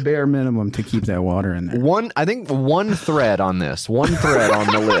doing the bare minimum to keep that water in there. I think one thread on this. One thread on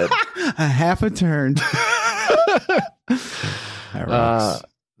the lid. A half a turn. That rocks.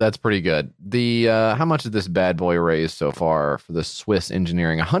 That's pretty good. The how much did this bad boy raise so far for the Swiss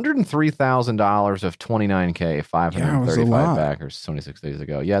engineering? $103,000 of 29K, 535 backers 26 days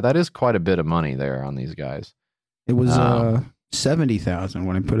ago. Yeah, that is quite a bit of money there on these guys. It was 70,000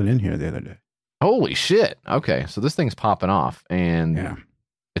 when I put it in here the other day. Holy shit. Okay, so this thing's popping off, and Yeah.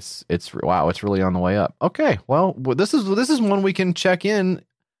 it's wow, it's really on the way up. Okay, well, this is one we can check in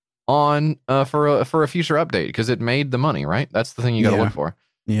on for a future update because it made the money, right? That's the thing you got to Yeah. look for.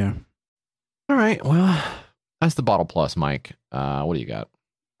 Yeah. All right, well, that's the Bottle Plus, Mike. What do you got?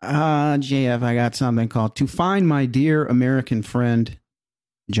 JF, I got something called To Find My Dear American Friend,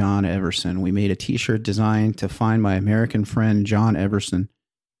 John Everson. We made a t-shirt designed to find my American friend, John Everson,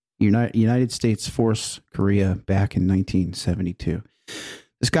 United States Force, Korea, back in 1972.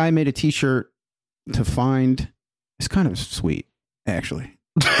 This guy made a t-shirt to find, it's kind of sweet, actually.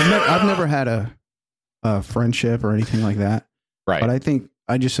 I've never had a friendship or anything like that. Right. But I think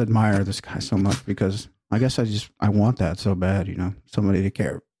I just admire this guy so much because I guess I want that so bad, somebody to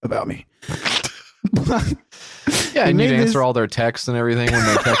care about me. Yeah, and you'd answer all their texts and everything when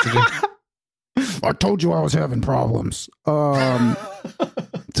they texted you. I told you I was having problems.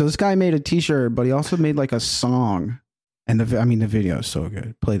 So this guy made a t-shirt, but he also made like a song. And the video is so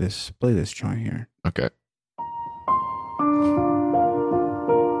good. Play this joint here. Okay.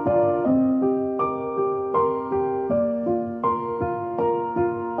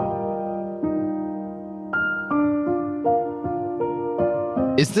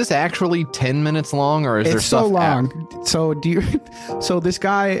 Is this actually 10 minutes long, or is there It's stuff so long. So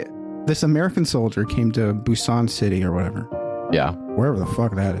this American soldier came to Busan City or whatever. Yeah. Wherever the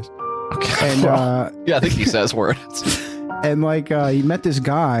fuck that is. Okay. And yeah, I think he says where it is. and he met this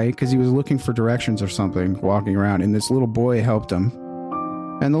guy because he was looking for directions or something, walking around, and this little boy helped him.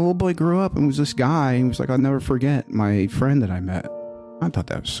 And the little boy grew up and was this guy, and he was like, I'll never forget my friend that I met. I thought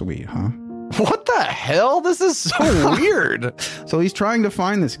that was sweet, huh? What the hell? This is so weird. So he's trying to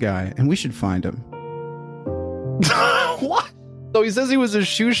find this guy, and we should find him. What? So he says he was a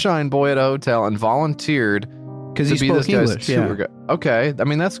shoe shine boy at a hotel and volunteered Because to he be spoke this guy's English. tour guide. Okay, I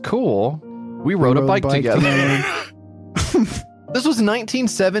mean that's cool. We rode a bike together. This was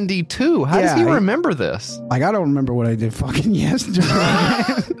 1972. How does he remember this? Like, I don't remember what I did fucking yesterday.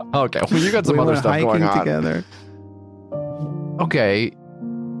 Okay, well you got some other stuff going on. Together. Okay,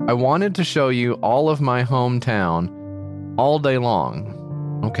 I wanted to show you all of my hometown all day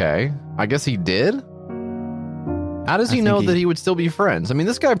long. Okay, I guess he did? How does he know that he would still be friends? I mean,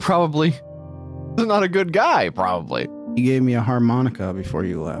 this guy probably is not a good guy, probably. You gave me a harmonica before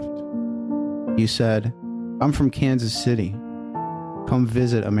you left. You said, I'm from Kansas City. Come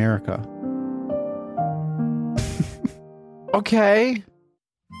visit America. Okay.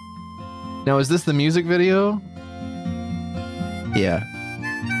 Now, is this the music video? Yeah.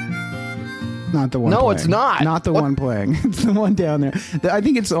 Not the one No, playing. it's not. Not the one playing. It's the one down there. I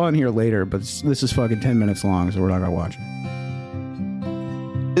think it's on here later, but this is fucking 10 minutes long, so we're not going to watch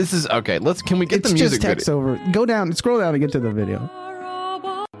it. This is okay. Can we get the music just text video? over. Go down, scroll down and get to the video.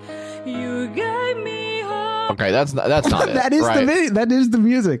 Okay, that's not it. That is right? the video. That is the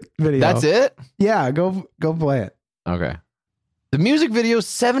music video. That's it? Yeah, go play it. Okay. The music video is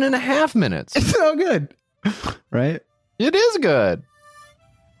 7.5 minutes. It's so good. Right? It is good.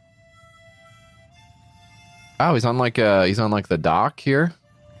 Oh, he's on like the dock here.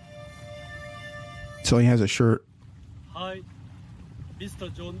 So he has a shirt. Hi,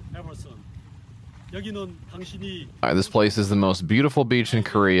 Mr. John Everson. 여기는 당신이 All right, this place is the most beautiful beach in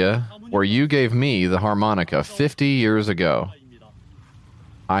Korea, where you gave me the harmonica 50 years ago.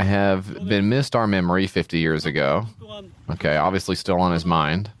 I have been missed our memory 50 years ago. Okay, obviously still on his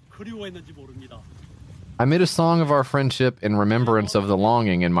mind. 그리워했는지 모릅니다. I made a song of our friendship in remembrance of the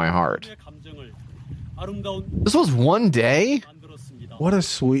longing in my heart. 감정을 아름다운 This was one day? What a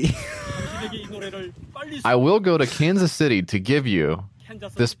sweet. 당신에게 이 노래를 빨리 I will go to Kansas City to give you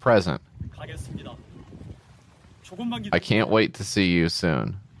this present. 가겠습니다. 조금만 I can't wait to see you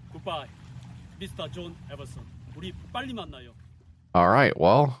soon. Goodbye, Mr. John Everson. 우리 빨리 만나요. All right,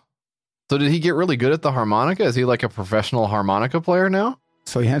 well. So did he get really good at the harmonica? Is he like a professional harmonica player now?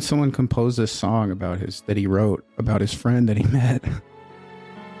 So he had someone compose this song that he wrote about his friend that he met.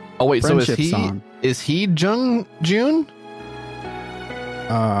 Oh wait, so Friendship song. is he Jung Jun?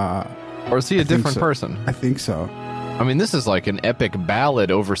 Or is he a different person? I think so. I mean, this is like an epic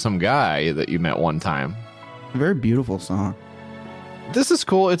ballad over some guy that you met one time. A very beautiful song. This is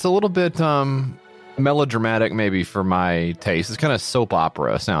cool. It's a little bit melodramatic maybe for my taste. It's kind of soap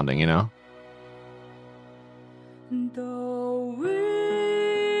opera sounding, you know?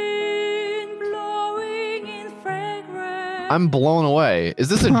 I'm blown away. Is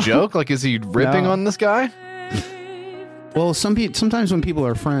this a joke? Like, is he ripping on this guy? Well, sometimes when people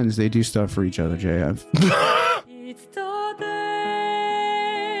are friends, they do stuff for each other, Jay.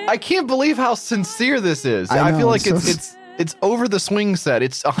 I can't believe how sincere this is. I feel like it's over the swing set.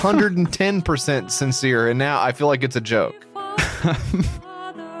 It's 110% sincere, and now I feel like it's a joke.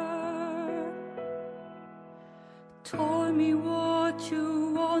 Tell me what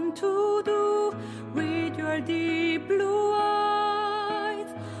you want to do with your deep blue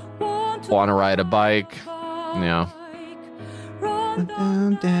eyes. Want to ride a bike? Yeah. Run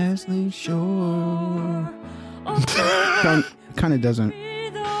down dazzling shore. Kind of doesn't.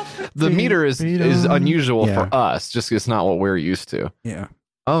 The meter is unusual for us. Just it's not what we're used to. Yeah.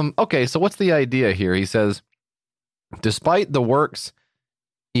 Okay. So what's the idea here? He says, despite the works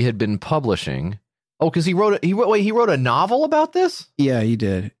he had been publishing. Oh, because he wrote a novel about this? Yeah, he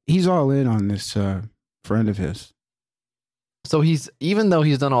did. He's all in on this friend of his. So even though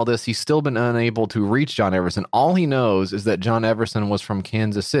he's done all this, he's still been unable to reach John Everson. All he knows is that John Everson was from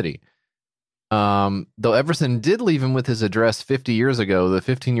Kansas City. Though Everson did leave him with his address 50 years ago, the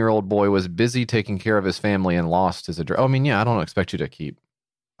 15-year-old boy was busy taking care of his family and lost his address. Oh, I mean, yeah, I don't expect you to keep.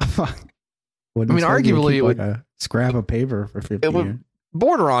 Arguably, it would a scrap of paper for 50 years. Would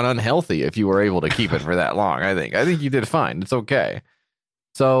border on unhealthy if you were able to keep it for that long. I think you did fine. It's okay.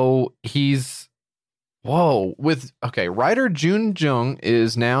 So writer Jun Jung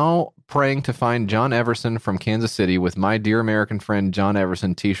is now praying to find John Everson from Kansas City with My Dear American Friend John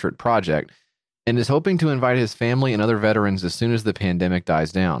Everson t-shirt project, and is hoping to invite his family and other veterans as soon as the pandemic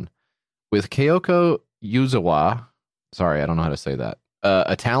dies down. With Kyoko Yuzawa, sorry, I don't know how to say that,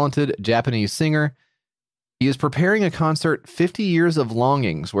 a talented Japanese singer, he is preparing a concert, 50 Years of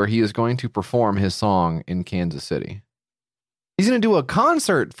Longings, where he is going to perform his song in Kansas City. He's going to do a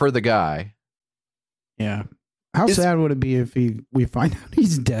concert for the guy. Yeah. How sad would it be if we find out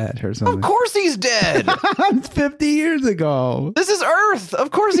he's dead or something? Of course he's dead. It's 50 years ago. This is Earth.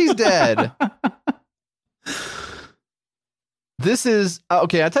 Of course he's dead. This is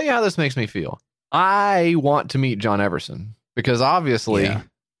okay. I'll tell you how this makes me feel. I want to meet John Everson because obviously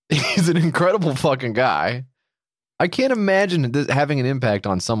he's an incredible fucking guy. I can't imagine this having an impact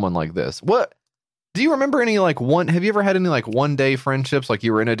on someone like this. What do you remember any have you ever had any one day friendships? Like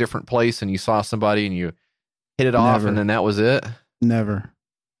you were in a different place and you saw somebody and you hit it off and then that was it? Never.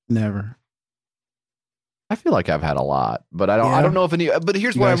 I feel like I've had a lot, but I don't know if any, but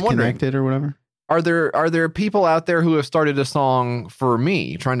here's what I'm wondering. Connected or whatever? Are there people out there who have started a song for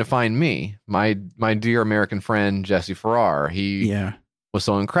me, trying to find me, my dear American friend, Jesse Farrar? He was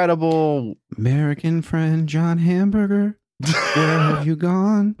so incredible. American friend, John Hamburger, where have you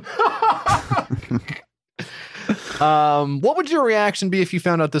gone? What would your reaction be if you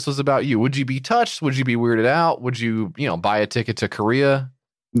found out this was about you? Would you be touched? Would you be weirded out? Would you, buy a ticket to Korea?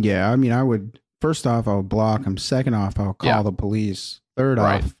 Yeah, I mean, I would. First off, I'll block him. Second off, I'll call the police. Third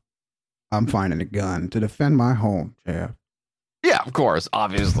off, I'm finding a gun to defend my home, Jeff. Yeah, of course,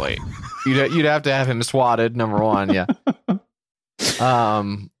 obviously. You'd have to have him swatted, number one, yeah. This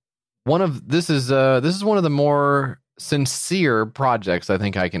is one of the more sincere projects I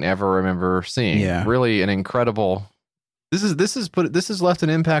think I can ever remember seeing. Yeah. Really an incredible. This has left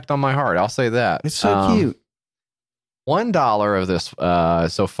an impact on my heart. I'll say that. It's so cute. $1 of this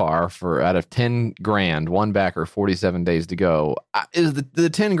so far for out of 10 grand, one backer, 47 days to go. Is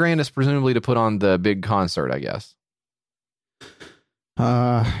the 10 grand is presumably to put on the big concert, I guess.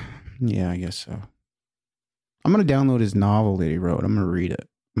 Yeah, I guess so. I'm gonna download his novel that he wrote. I'm gonna read it.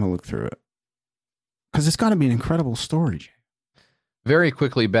 I'm gonna look through it because it's got to be an incredible story. Very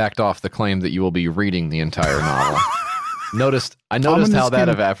quickly backed off the claim that you will be reading the entire novel. I noticed how that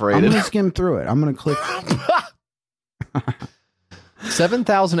evaporated. I'm gonna skim through it. I'm gonna click.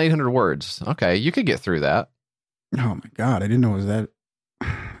 7,800 words. Okay, you could get through that. Oh my god, I didn't know it was that.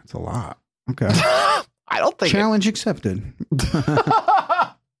 It's a lot. Okay. I don't think challenge accepted.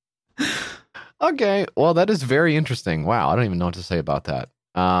 Okay. Well, that is very interesting. Wow. I don't even know what to say about that.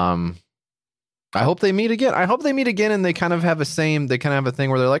 I hope they meet again. And they kind of have a thing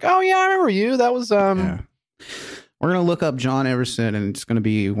where they're like, oh yeah, I remember you. That was, Yeah. We're going to look up John Everson, and it's going to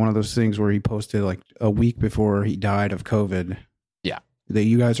be one of those things where he posted like a week before he died of COVID. Yeah. That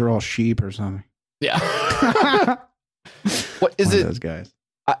you guys are all sheep or something. Yeah. What is it? Those guys.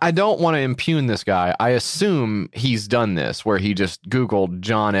 I don't want to impugn this guy. I assume he's done this where he just Googled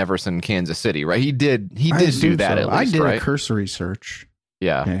John Everson, Kansas City, right? He did do that at least, I did right? a cursory search.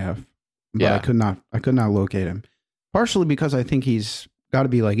 Yeah. But I could not locate him. Partially because I think he's got to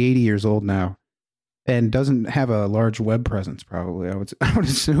be like 80 years old now and doesn't have a large web presence, probably. I would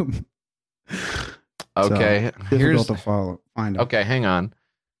assume. Okay. So, difficult to find him. Okay, hang on.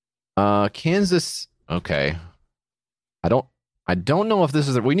 Kansas. Okay. I don't know if this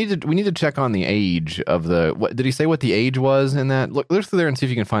is. We need to check on the age of the. What did he say? What the age was in that? Look through there and see if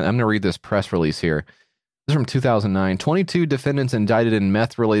you can find. I'm going to read this press release here. This is from 2009. 22 defendants indicted in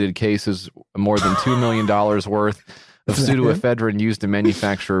meth-related cases, more than $2 million worth of pseudoephedrine used to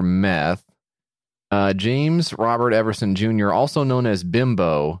manufacture meth. James Robert Everson Jr., also known as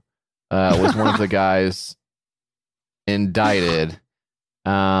Bimbo, was one of the guys indicted.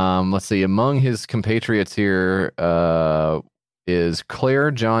 Let's see. Among his compatriots here is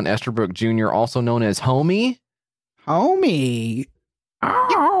Claire John Esterbrook Jr., also known as Homie. Homie.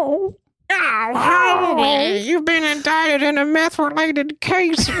 Oh, homie, you've been indicted in a meth-related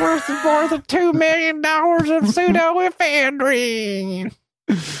case worth more than $2 million of pseudoephedrine.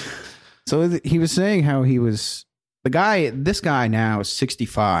 So he was saying how he was this guy now is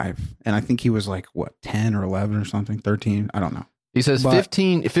 65, and I think he was like, what, 10 or 11 or something, 13? I don't know. He says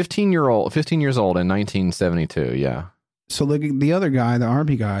 15 years old in 1972, yeah. So the other guy, the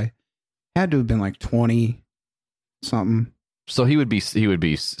Army guy, had to have been like 20 something. So he would be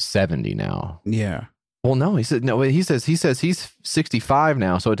 70 now. Yeah. Well, no, he says he's 65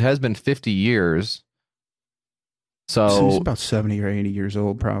 now, so it has been 50 years. So he's about 70 or 80 years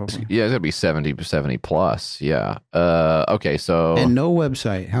old, probably. Yeah, it's gonna be 70 plus. Yeah. Okay. So and no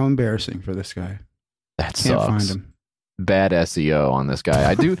website. How embarrassing for this guy. That Can't sucks. find him. Bad SEO on this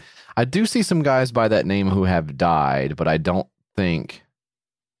guy. I do see some guys by that name who have died, but I don't think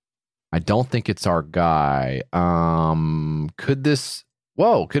it's our guy. Could it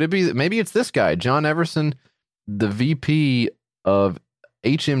be? Maybe it's this guy, John Everson, the VP of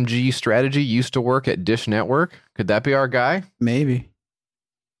HMG strategy, used to work at Dish Network. Could that be our guy? Maybe.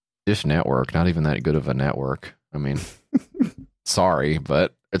 Dish Network, not even that good of a network. I mean, sorry,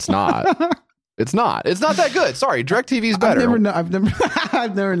 but it's not. It's not that good. Sorry, DirecTV's better.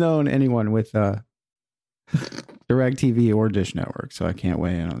 I've never known anyone with DirecTV or Dish Network, so I can't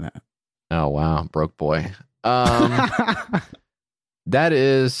weigh in on that. Oh wow, broke boy. That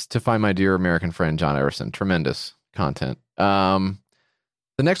is To Find My Dear American Friend John Everson. Tremendous content.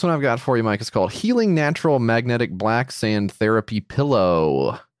 The next one I've got for you, Mike, is called Healing Natural Magnetic Black Sand Therapy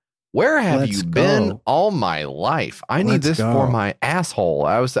Pillow. Where have you been all my life? I need this for my asshole.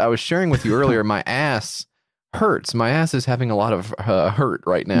 I was sharing with you earlier. My ass hurts. My ass is having a lot of hurt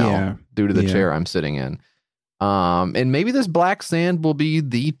right now due to the chair I'm sitting in. And maybe this black sand will be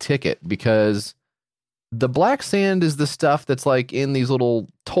the ticket, because the black sand is the stuff that's like in these little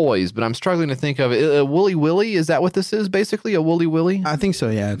toys, but I'm struggling to think of it. A Woolly Willy? Is that what this is? Basically a Woolly Willy? I think so.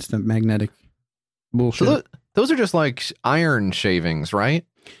 Yeah. It's the magnetic bullshit. So those are just like iron shavings, right?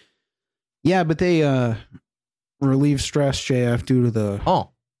 Yeah, but they relieve stress, JF, due to the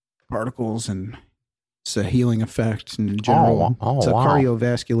particles, and it's a healing effect in general. It's a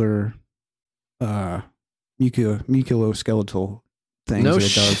cardiovascular muculoskeletal thing that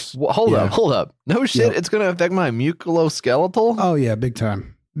it does. Hold up. No shit, It's going to affect my muculoskeletal? Oh, yeah, big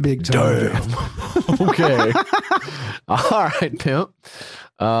time. Big time. Damn. Okay. All right, pimp.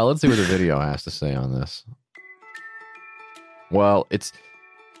 Let's see what the video has to say on this. Well, it's...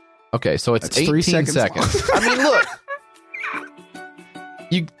 Okay, so it's 18 seconds. I mean, look.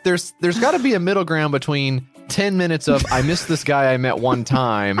 There's got to be a middle ground between 10 minutes of I missed this guy I met one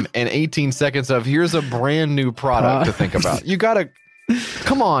time and 18 seconds of here's a brand new product to think about. You got to...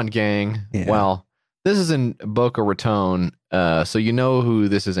 Come on, gang. Yeah. Well, this is in Boca Raton, so you know who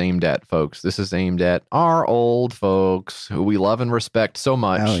this is aimed at, folks. This is aimed at our old folks who we love and respect so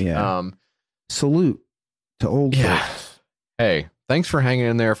much. Oh, yeah. Salute to old folks. Hey, thanks for hanging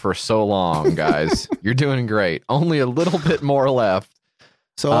in there for so long, guys. You're doing great. Only a little bit more left.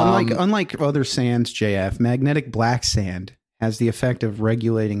 So unlike other sands, JF, magnetic black sand has the effect of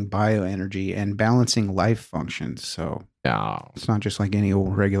regulating bioenergy and balancing life functions. So it's not just like any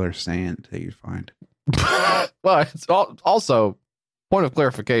old regular sand that you find. Well, it's also Point of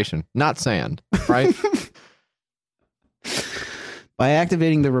clarification, not sand, right? By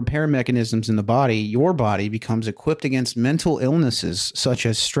activating the repair mechanisms in the body, your body becomes equipped against mental illnesses such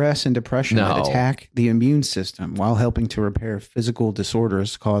as stress and depression that attack the immune system while helping to repair physical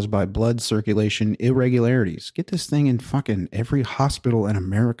disorders caused by blood circulation irregularities. Get this thing in fucking every hospital in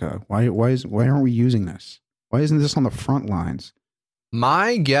America. Why aren't we using this? Why isn't this on the front lines?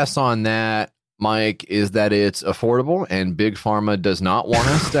 My guess on that, Mike, is that it's affordable and Big Pharma does not want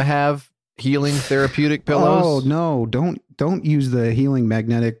us to have healing therapeutic pillows. Oh no, don't use the healing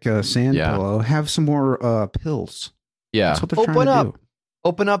magnetic sand pillow. Have some more pills. Yeah. That's what they're trying to do.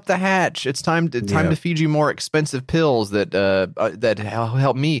 Open up the hatch. It's time to feed you more expensive pills that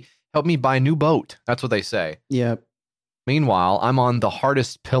help me buy a new boat. That's what they say. Yep. Meanwhile, I'm on the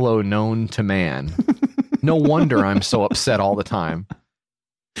hardest pillow known to man. No wonder I'm so upset all the time.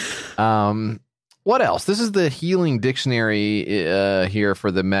 What else? This is the healing dictionary here for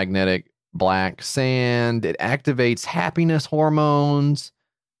the magnetic black sand. It activates happiness hormones.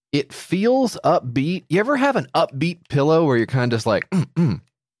 It feels upbeat. You ever have an upbeat pillow where you're kind of just like,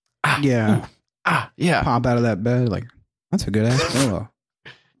 yeah. Pop out of that bed like, that's a good ass pillow.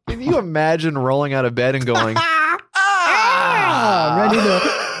 Can you imagine rolling out of bed and going, ready to...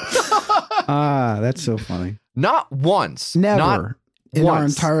 that's so funny. Not once. Never in our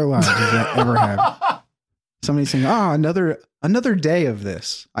entire lives has that ever happened. Somebody saying, another day of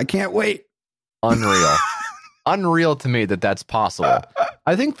this. I can't wait. Unreal. Unreal to me that's possible.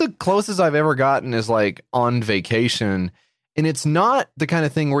 I think the closest I've ever gotten is like on vacation, and it's not the kind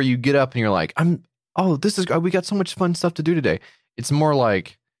of thing where you get up and you're like, we got so much fun stuff to do today. It's more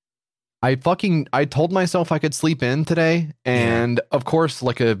like I told myself I could sleep in today, and of course,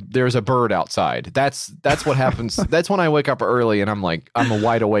 there's a bird outside. That's what happens. That's when I wake up early, and I'm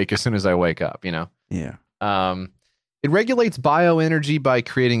wide awake as soon as I wake up. You know. Yeah. It regulates bioenergy by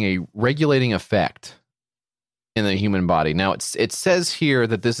creating a regulating effect in the human body. Now, it says here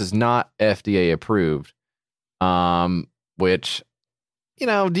that this is not FDA approved, which, you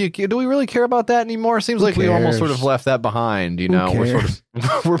know, do we really care about that anymore? It seems like we almost sort of left that behind. You know,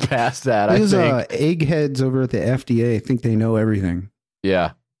 we're past that. Those, I think eggheads over at the FDA think they know everything.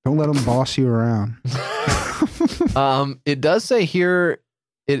 Yeah, don't let them boss you around. It does say here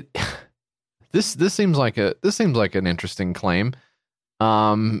This seems like an interesting claim.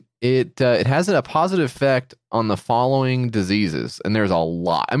 It has a positive effect on the following diseases, and there's a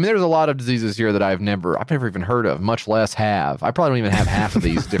lot. I mean, there's a lot of diseases here that I've never even heard of, much less have. I probably don't even have half of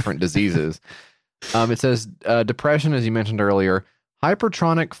these different diseases. It says depression, as you mentioned earlier,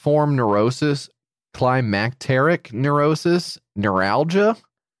 hypertonic form neurosis, climacteric neurosis, neuralgia,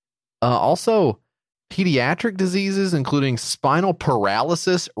 also pediatric diseases, including spinal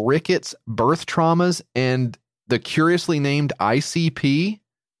paralysis, rickets, birth traumas, and the curiously named ICP.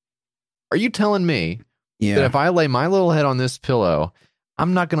 Are you telling me that if I lay my little head on this pillow,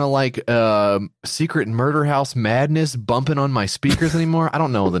 I'm not going to like Secret Murder House Madness bumping on my speakers anymore? I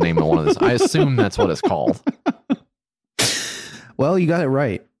don't know the name of one of this. I assume that's what it's called. Well, you got it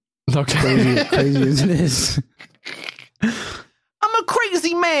right. Okay. Crazy as it is. I'm a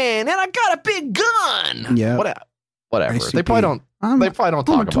crazy man and I got a big gun. Yeah. Whatever. ICP. They probably don't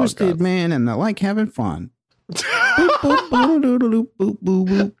talk about a twisted guns. man and I like having fun. Boop, boop, boop, boop, boop, boop, boop,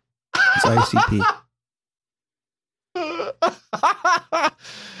 boop. It's ICP.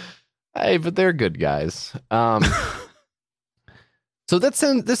 Hey, but they're good guys. So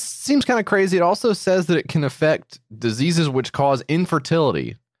this seems kind of crazy. It also says that it can affect diseases which cause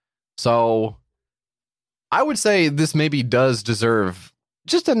infertility. So I would say this maybe does deserve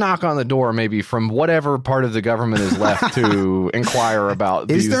just a knock on the door, maybe from whatever part of the government is left to inquire about.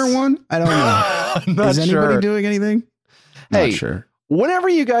 Is there one? I don't know. I'm not is anybody sure. doing anything? Hey, not sure. Whenever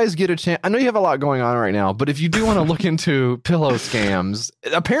you guys get a chance, I know you have a lot going on right now, but if you do want to look into pillow scams,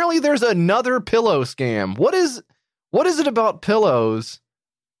 apparently there's another pillow scam. What is it about pillows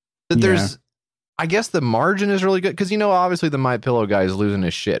that there's, I guess the margin is really good. Cause you know, obviously the My Pillow guy is losing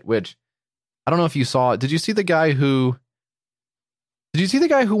his shit, which I don't know if you saw it. Did you see the guy who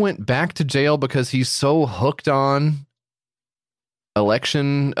went back to jail because he's so hooked on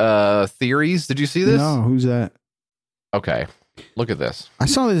election theories? Did you see this? No, who's that? Okay. Look at this. I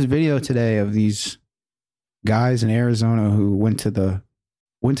saw this video today of these guys in Arizona who went to their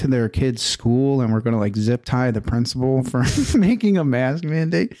kids' school and were going to like zip tie the principal for making a mask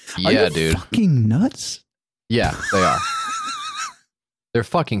mandate. Are you dude. Fucking nuts. Yeah, they are. They're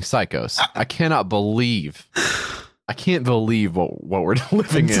fucking psychos. I can't believe what we're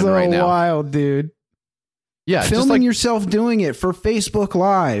living it's in so right now. Wild, dude. Yeah, filming yourself doing it for Facebook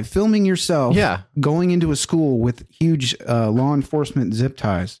Live, filming yourself going into a school with huge law enforcement zip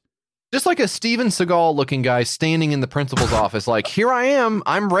ties. Just like a Steven Seagal looking guy standing in the principal's office, like, here I am.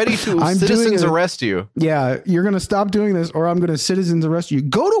 I'm ready to citizens arrest you. Yeah, you're going to stop doing this or I'm going to citizens arrest you.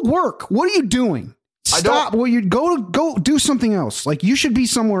 Go to work. What are you doing? Stop. Well, you go do something else. Like, you should be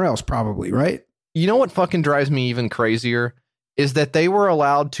somewhere else probably, right? You know what fucking drives me even crazier? Is that they were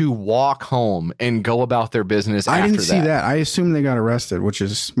allowed to walk home and go about their business after that. I didn't see that. I assumed they got arrested, which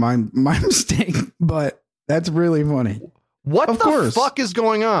is my mistake, but that's really funny. What the fuck is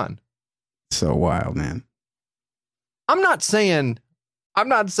going on? So wild, man. I'm not saying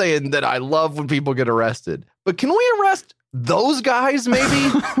that I love when people get arrested, but can we arrest those guys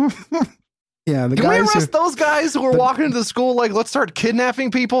maybe? Yeah, can we arrest those guys who are walking into the school like, let's start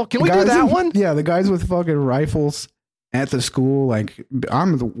kidnapping people? Can we do that one? Yeah, the guys with fucking rifles at the school, like,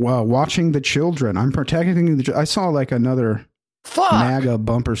 I'm watching the children. I'm protecting the. I saw like another MAGA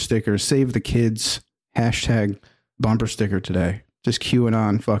bumper sticker, save the kids hashtag bumper sticker today. Just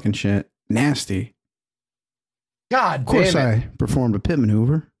QAnon fucking shit. Nasty. God damn it. Of course, I performed a pit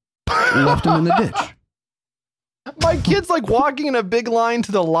maneuver. Left him in the ditch. My kid's like walking in a big line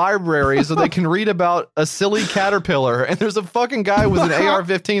to the library so they can read about a silly caterpillar. And there's a fucking guy with an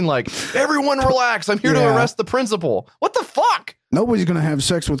AR-15 like, everyone relax. I'm here to arrest the principal. What the fuck? Nobody's going to have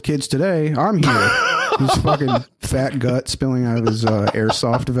sex with kids today. I'm here. His fucking fat gut spilling out of his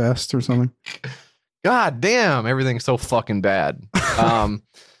airsoft vest or something. God damn. Everything's so fucking bad.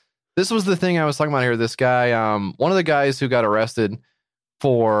 This was the thing I was talking about here. This guy, one of the guys who got arrested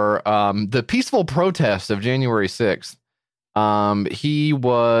for the peaceful protest of January 6th. He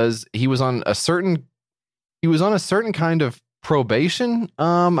was on a certain kind of probation.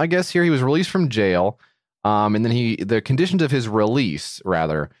 I guess here he was released from jail. And then the conditions of his release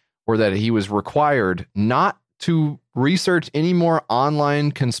rather were that he was required not to research any more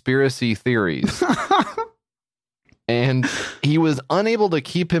online conspiracy theories. And he was unable to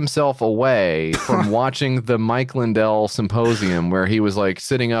keep himself away from watching the Mike Lindell symposium where he was like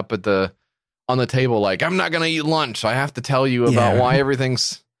sitting up on the table like, I'm not going to eat lunch. I have to tell you about why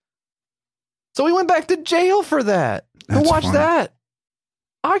everything's. So he went back to jail for that. Go watch that.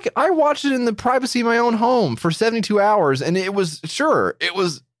 I watched it in the privacy of my own home for 72 hours and it was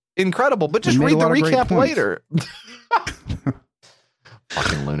incredible, but just read the recap later.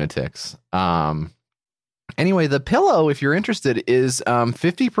 Fucking lunatics. Anyway, the pillow, if you're interested, is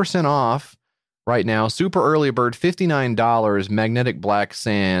 50% off right now. Super early bird, $59, magnetic black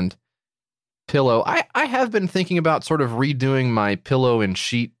sand pillow. I have been thinking about sort of redoing my pillow and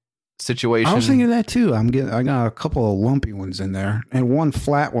sheet situation. I was thinking of that too. I got a couple of lumpy ones in there and one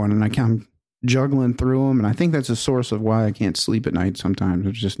flat one, and I'm juggling through them. And I think that's a source of why I can't sleep at night sometimes.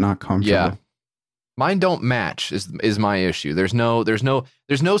 It's just not comfortable. Yeah. Mine don't match is my issue. There's no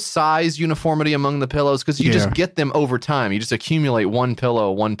size uniformity among the pillows because you just get them over time. You just accumulate one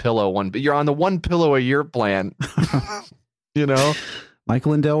pillow. But you're on the one pillow a year plan. You know,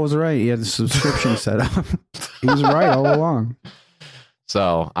 Michael Lindell was right. He had the subscription set up. He was right all along.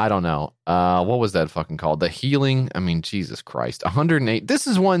 So I don't know. What was that fucking called? The healing. I mean, Jesus Christ. 108. This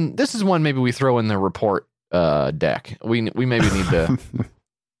is one maybe we throw in the report deck. We maybe need to.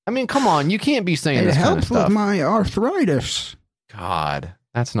 I mean, come on. You can't be saying this kind of stuff. It helps with my arthritis. God,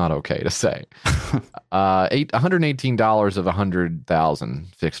 that's not okay to say. $118 of 100,000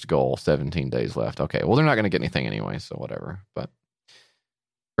 fixed goal, 17 days left. Okay, well, they're not going to get anything anyway, so whatever. But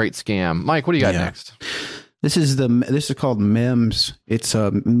great scam. Mike, what do you got next? This is called Memes. It's a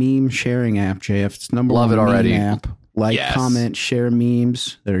meme sharing app, JF. It's number Love one it already. meme app. Like, comment, share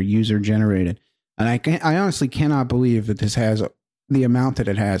memes that are user generated. And I honestly cannot believe that this has the amount that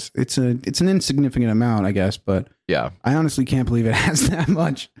it has. It's an insignificant amount, I guess, but yeah, I honestly can't believe it has that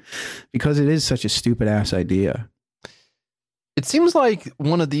much because it is such a stupid ass idea. It seems like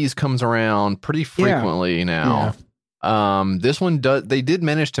one of these comes around pretty frequently now. Yeah. This one they did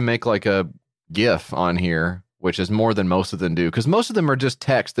manage to make like a GIF on here, which is more than most of them do, because most of them are just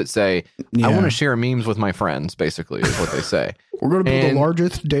text that say, I want to share memes with my friends, basically, is what they say. We're going to build the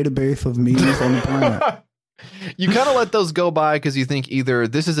largest database of memes on the planet. You kind of let those go by because you think either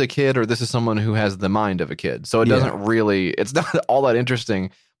this is a kid or this is someone who has the mind of a kid. So it doesn't really, it's not all that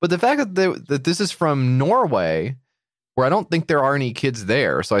interesting. But the fact that this is from Norway, where I don't think there are any kids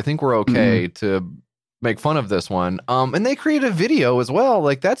there. So I think we're okay to make fun of this one. And they create a video as well.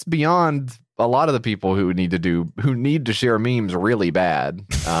 Like, that's beyond a lot of the people who need to share memes really bad.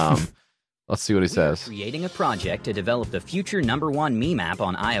 Let's see what he says. Creating a project to develop the future #1 meme app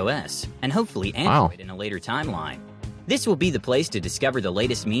on iOS and hopefully Android in a later timeline. This will be the place to discover the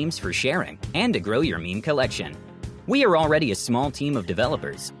latest memes for sharing and to grow your meme collection. We are already a small team of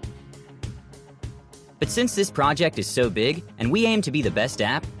developers. But since this project is so big and we aim to be the best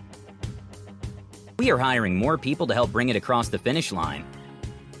app, we are hiring more people to help bring it across the finish line.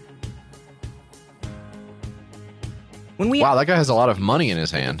 Wow, that guy has a lot of money in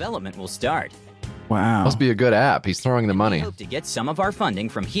his hand. Development will start. Wow. Must be a good app. He's throwing the We money. hope to get some of our funding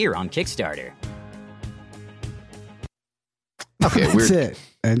from here on Kickstarter. Okay, That's it.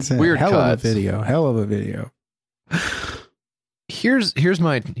 That's it. Weird Hell cuts. of a video. Hell of a video. Here's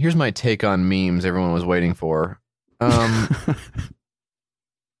my take on memes everyone was waiting for. Tell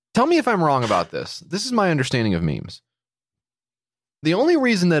me if I'm wrong about this. This is my understanding of memes. The only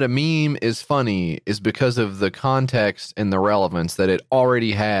reason that a meme is funny is because of the context and the relevance that it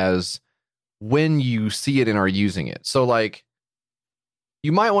already has when you see it and are using it. So, like,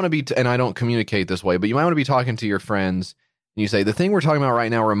 you might want to be, and I don't communicate this way, but you might want to be talking to your friends and you say, the thing we're talking about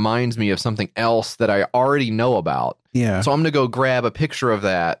right now reminds me of something else that I already know about. Yeah. So I'm going to go grab a picture of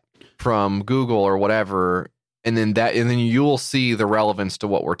that from Google or whatever, and then you'll see the relevance to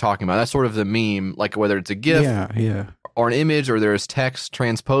what we're talking about. That's sort of the meme, like whether it's a GIF or an image or there's text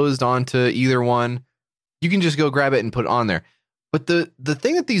transposed onto either one. You can just go grab it and put it on there. But the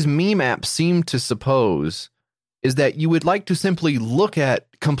thing that these meme apps seem to suppose is that you would like to simply look at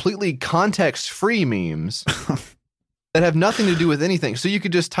completely context-free memes that have nothing to do with anything. So you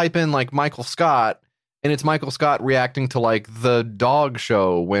could just type in like Michael Scott, and it's Michael Scott reacting to like the dog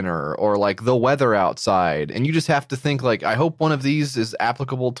show winner or like the weather outside. And you just have to think like, I hope one of these is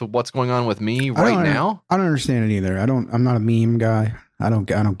applicable to what's going on with me right now. I don't understand it either. I'm not a meme guy. I don't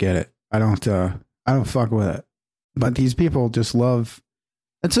get it. I don't fuck with it. But these people just love,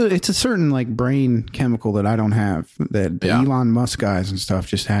 it's a certain like brain chemical that I don't have, that the Elon Musk guys and stuff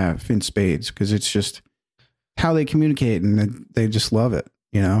just have in spades, because it's just how they communicate and they just love it,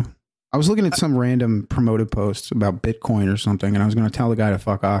 you know? I was looking at some random promoted posts about Bitcoin or something, and I was going to tell the guy to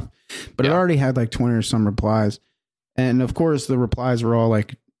fuck off, but it already had like 20 or some replies. And of course the replies were all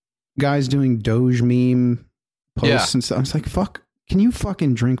like guys doing Doge meme posts and stuff. I was like, fuck, can you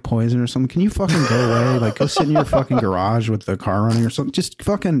fucking drink poison or something? Can you fucking go away? Like, go sit in your fucking garage with the car running or something. Just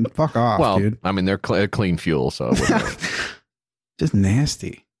fucking fuck off, dude. I mean, they're clean fuel, so just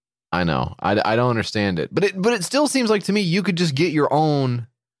nasty. I know. I don't understand it, but it still seems like to me you could just get your own.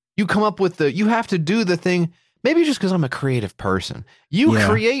 You come up with you have to do the thing. Maybe just because I'm a creative person, you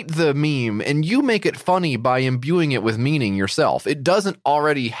create the meme and you make it funny by imbuing it with meaning yourself. It doesn't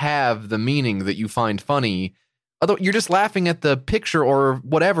already have the meaning that you find funny. Although you're just laughing at the picture or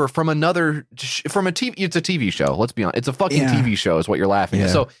whatever from from a TV. It's a TV show. Let's be honest. It's a fucking TV show is what you're laughing at.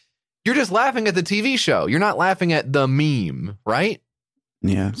 So you're just laughing at the TV show. You're not laughing at the meme, right?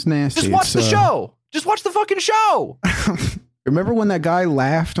 Yeah, it's nasty. Just watch the show. Just watch the fucking show. Remember when that guy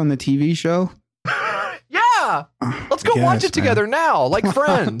laughed on the TV show? Yeah. Let's go watch it together now, like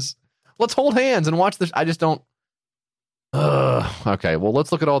friends. Let's hold hands and watch this. I just don't. Okay, well,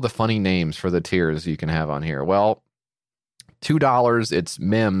 let's look at all the funny names for the tiers you can have on here. Well, $2, it's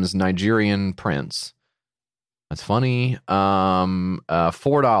Mims, Nigerian Prince. That's funny. $4,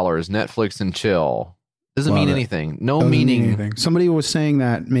 Netflix and Chill. Doesn't mean anything. Doesn't mean anything. Somebody was saying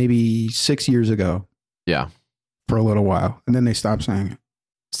that maybe 6 years ago. Yeah. For a little while, and then they stopped saying it.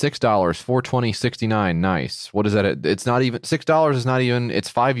 $6, $4.20.69. Nice. What is that? It's not even $6. Is not even.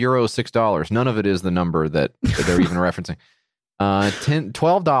 It's €5, $6. None of it is the number that they're even referencing.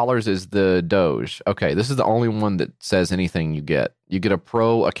 $12 is the Doge. Okay, this is the only one that says anything you get. You get a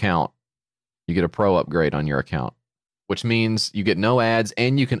pro account. You get a pro upgrade on your account, which means you get no ads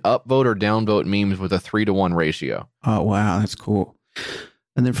and you can upvote or downvote memes with a 3-to-1 ratio. Oh wow, that's cool.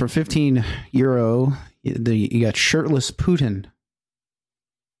 And then for €15, you got shirtless Putin.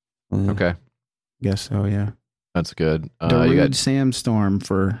 Okay. Guess so, yeah. That's good. You got Sandstorm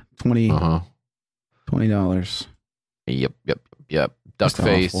for $20. Yep.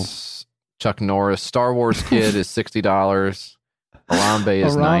 Duckface, Chuck Norris, Star Wars Kid is $60. Harambe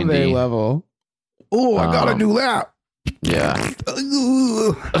is $90. Level. Oh, I gotta do that. Yeah.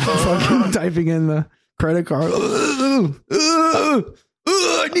 Fucking typing in the credit card.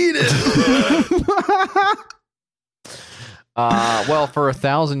 I need it. Well, for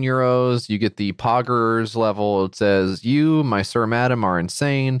 €1,000, you get the Poggers level. It says, "You, my sir, madam, are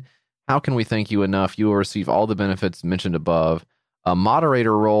insane. How can we thank you enough? You will receive all the benefits mentioned above. A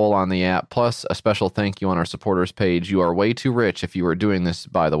moderator role on the app, plus a special thank you on our supporters page. You are way too rich if you are doing this,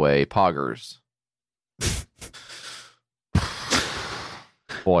 by the way. Poggers."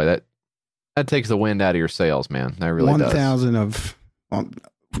 Boy, that takes the wind out of your sails, man. That really does. 1,000 of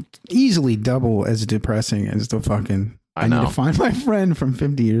easily double as depressing as the fucking I need to find my friend from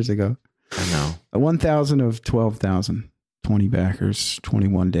 50 years ago. I know. 1,000 of 12,000. 20 backers,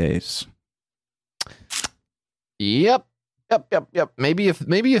 21 days. Yep. Maybe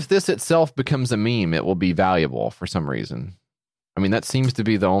if this itself becomes a meme, it will be valuable for some reason. I mean, that seems to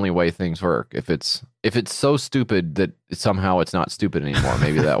be the only way things work. If it's so stupid that somehow it's not stupid anymore,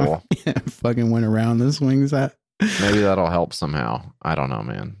 maybe that will. Yeah, fucking went around the swings. Maybe that'll help somehow. I don't know,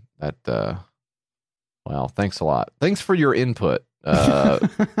 man. Well, thanks a lot. Thanks for your input.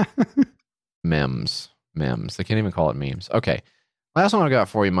 Memes. They can't even call it memes. Okay. Last one I got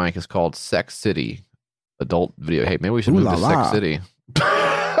for you, Mike, is called Sex City. Adult video. Hey, maybe we should move to Sex City.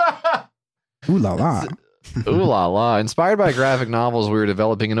 Ooh la la. Ooh la la. Inspired by graphic novels, we were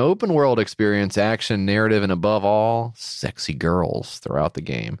developing an open world experience, action, narrative, and above all, sexy girls throughout the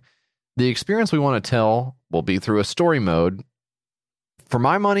game. The experience we want to tell will be through a story mode. For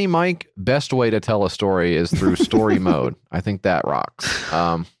my money, Mike, best way to tell a story is through story mode. I think that rocks.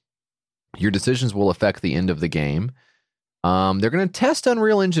 Your decisions will affect the end of the game. They're going to test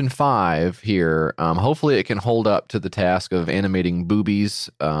Unreal Engine 5 here. Hopefully it can hold up to the task of animating boobies.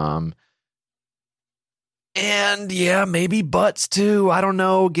 And yeah, maybe butts too. I don't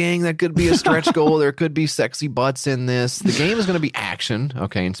know, gang. That could be a stretch goal. There could be sexy butts in this. The game is going to be action.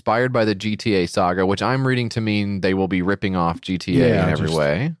 Okay, inspired by the GTA saga, which I'm reading to mean they will be ripping off GTA in every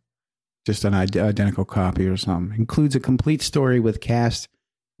way. Just an identical copy or something. Includes a complete story with a cast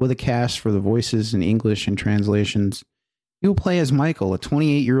for the voices in English and translations. You'll play as Michael, a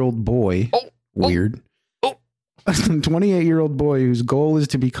 28-year-old boy. Weird. A 28-year-old boy whose goal is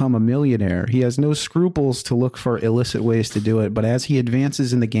to become a millionaire. He has no scruples to look for illicit ways to do it, but as he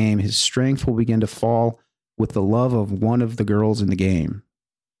advances in the game, his strength will begin to fall with the love of one of the girls in the game.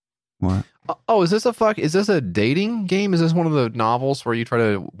 What? Oh, is this a dating game? Is this one of the novels where you try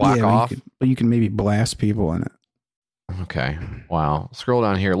to whack off? But you can maybe blast people in it. Okay. Wow. Scroll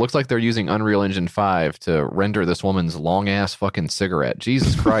down here. It looks like they're using Unreal Engine 5 to render this woman's long-ass fucking cigarette.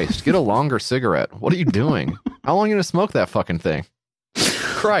 Jesus Christ. Get a longer cigarette. What are you doing? How long are you going to smoke that fucking thing?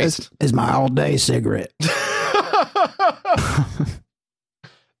 Christ. It's my all-day cigarette.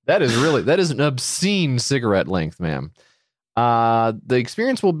 That is an obscene cigarette length, ma'am. The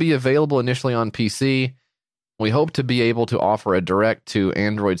experience will be available initially on PC. We hope to be able to offer a direct to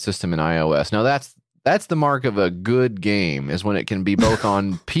Android system and iOS. Now that's the mark of a good game, is when it can be both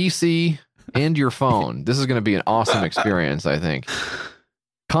on PC and your phone. This is going to be an awesome experience, I think.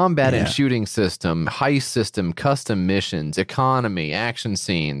 Combat and shooting system, heist system, custom missions, economy, action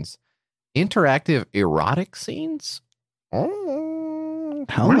scenes, interactive erotic scenes. Oh,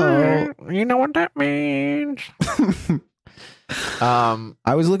 hello. You know what that means.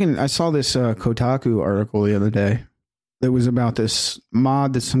 I saw this Kotaku article the other day. It was about this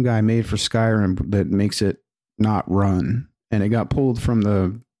mod that some guy made for Skyrim that makes it not run. And it got pulled from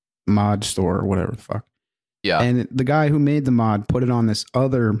the mod store or whatever the fuck. Yeah. And the guy who made the mod put it on this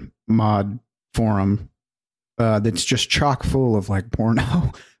other mod forum that's just chock full of like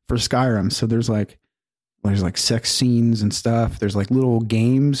porno for Skyrim. So there's like sex scenes and stuff. There's like little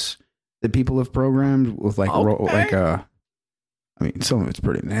games that people have programmed with like, I mean, some of it's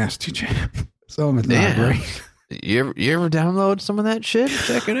pretty nasty, Jam. Some of it's not great. You ever download some of that shit?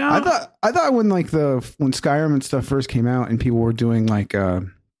 Check it out. I thought when Skyrim and stuff first came out and people were doing like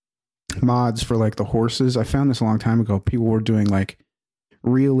mods for like the horses. I found this a long time ago. People were doing like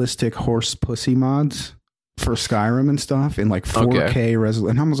realistic horse pussy mods for Skyrim and stuff in like 4K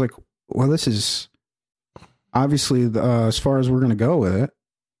resolution. And I was like, well, this is obviously as far as we're gonna go with it.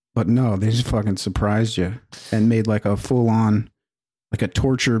 But no, they just fucking surprised you and made like a full on like a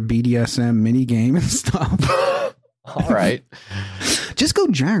torture BDSM mini game and stuff. All right. Just go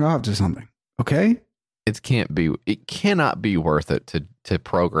jack off to something, okay? It cannot be worth it to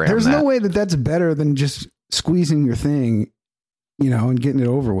program. There's no way that's better than just squeezing your thing, and getting it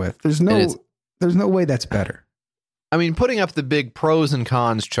over with. There's no way that's better. I mean, putting up the big pros and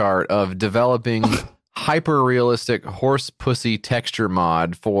cons chart of developing hyper realistic horse pussy texture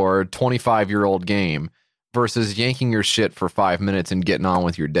mod for 25-year-old game versus yanking your shit for 5 minutes and getting on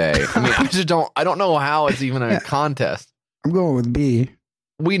with your day. I mean, I don't know how it's even a contest. I'm going with B.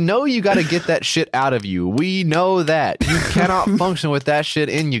 We know you got to get that shit out of you. We know that. You cannot function with that shit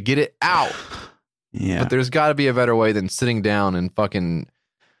in you. Get it out. Yeah. But there's got to be a better way than sitting down and fucking...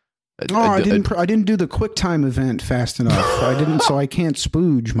 I didn't do the QuickTime event fast enough. So I can't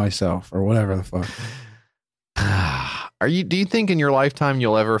spooge myself or whatever the fuck. Do you think in your lifetime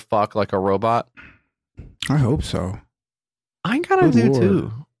you'll ever fuck like a robot? I hope so. I gotta do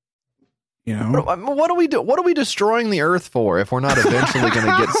too. What do we do? What are we destroying the earth for if we're not eventually going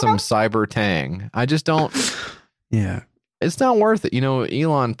to get some cyber tang? I just don't. Yeah. It's not worth it. You know,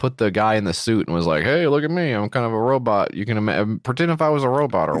 Elon put the guy in the suit and was like, "Hey, look at me. I'm kind of a robot. You can pretend if I was a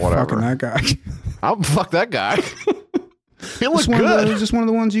robot or whatever." Fucking that guy. I'll fuck that guy. He looks good. good. Just one of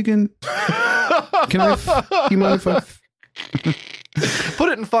the ones you can. You mind if I? Put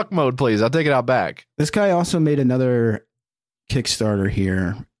it in fuck mode, please. I'll take it out back. This guy also made another Kickstarter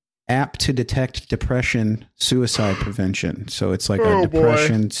here. App to detect depression, suicide prevention. So it's like a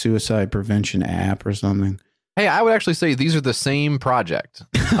depression, suicide prevention app or something. Hey, I would actually say these are the same project.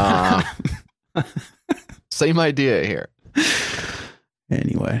 Same idea here.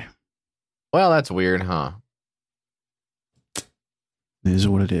 Anyway. Well, that's weird, huh? It is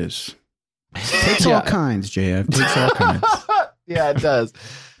what it is. Takes all kinds, JF. Takes all kinds. Yeah, it does.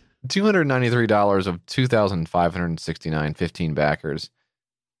 $293 of 2,569, 15 backers.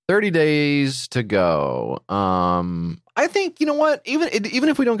 30 days to go. I think, you know what? Even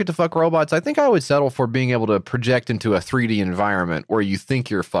if we don't get to fuck robots, I think I would settle for being able to project into a 3D environment where you think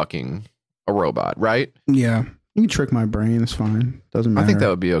you're fucking a robot, right? Yeah. You can trick my brain. It's fine. Doesn't matter. I think that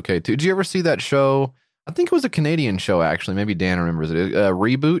would be okay, too. Did you ever see that show? I think it was a Canadian show, actually. Maybe Dan remembers it.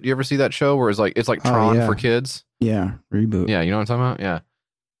 Reboot. You ever see that show where it's like Tron for kids? Yeah, Reboot. Yeah, you know what I'm talking about? Yeah.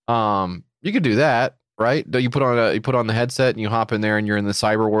 You could do that, right? You put on the headset and you hop in there and you're in the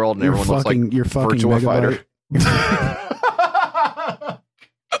cyber world and everyone looks like you're fucking Virtua Fighter.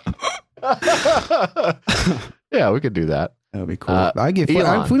 Yeah, we could do that. That would be cool.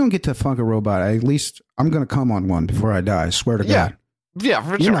 If we don't get to fuck a robot, at least I'm going to come on one before I die. I swear to God. Yeah,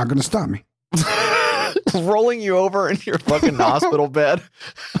 for sure. You're not going to stop me. Rolling you over in your fucking hospital bed.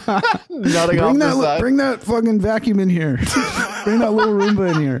 Nutting off the side. Bring that fucking vacuum in here. Bring that little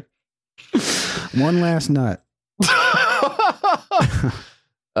Roomba in here. One last nut.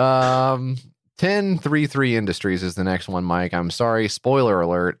 1033 Industries is the next one, Mike. I'm sorry. Spoiler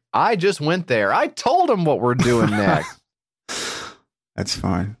alert. I just went there. I told him what we're doing next. That's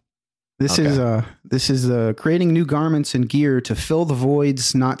fine. This is creating new garments and gear to fill the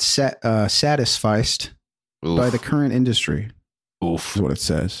voids not satisficed by the current industry. Oof. Is what it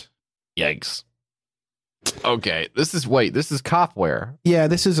says. Yikes. Okay. This is copwear. Yeah,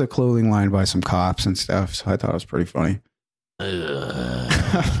 this is a clothing line by some cops and stuff. So I thought it was pretty funny.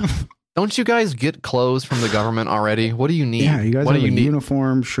 Don't you guys get clothes from the government already? What do you need? Yeah, you guys have a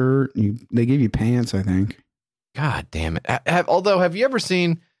uniform, shirt. They give you pants, I think. God damn it. Have you ever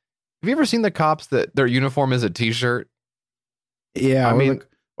seen the cops that their uniform is a t-shirt? Yeah,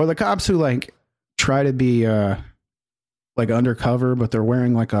 or the cops who like try to be like undercover, but they're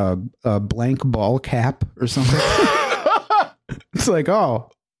wearing like a blank ball cap or something. It's like,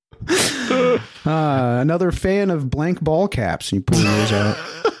 another fan of blank ball caps. And you pull those out.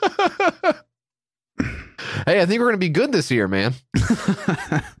 Hey, I think we're going to be good this year, man.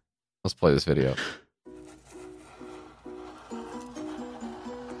 Let's play this video.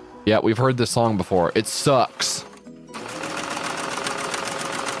 Yeah, we've heard this song before. It sucks.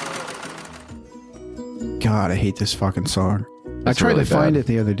 God, I hate this fucking song. That's I tried really to find bad. it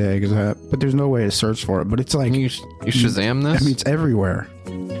the other day, but there's no way to search for it. But it's like... You Shazam this? I mean, it's everywhere.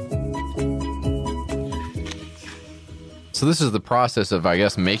 So this is the process of, I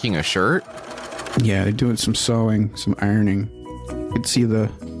guess, making a shirt? Yeah, they're doing some sewing, some ironing. You can see the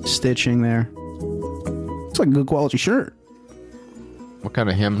stitching there. It's like a good quality shirt. What kind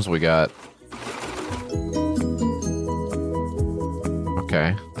of hems we got?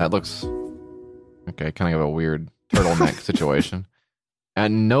 Okay, that looks... Okay, kind of a weird turtleneck situation.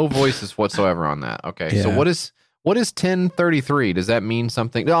 And no voices whatsoever on that. Okay, Yeah. so what is 1033? Does that mean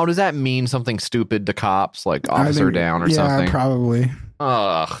something? No, does that mean something stupid to cops, like officer down or something? Yeah, probably.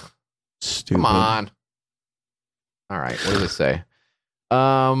 Ugh. Stupid. Come on. All right, what does it say?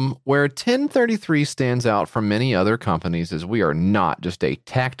 Where 1033 stands out from many other companies is we are not just a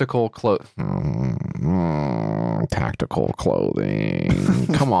tactical tactical clothing.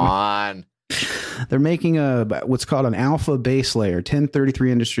 Come on. They're making what's called an alpha base layer.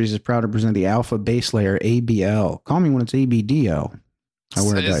 1033 Industries is proud to present the alpha base layer, ABL. Call me when it's ABDL. I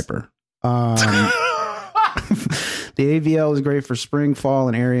wear a diaper. The AVL is great for spring, fall,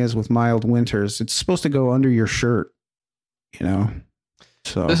 and areas with mild winters. It's supposed to go under your shirt, you know.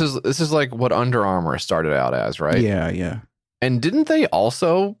 So This is like what Under Armour started out as, right? Yeah. And didn't they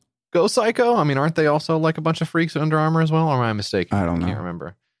also go psycho? I mean, aren't they also like a bunch of freaks at Under Armour as well? Or am I mistaken? I don't know. Can't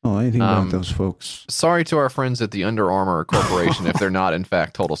remember. Oh, anything about those folks. Sorry to our friends at the Under Armour Corporation if they're not in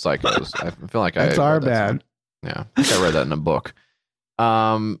fact total psychos. I feel like That's our bad. Yeah, I think I read that in a book.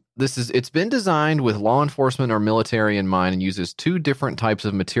 It's been designed with law enforcement or military in mind and uses two different types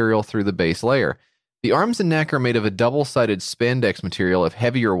of material through the base layer. The arms and neck are made of a double-sided spandex material of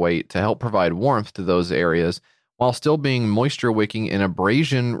heavier weight to help provide warmth to those areas, while still being moisture wicking and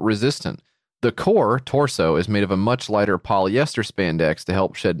abrasion resistant. The core, torso, is made of a much lighter polyester spandex to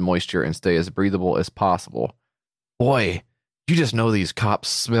help shed moisture and stay as breathable as possible. Boy, you just know these cops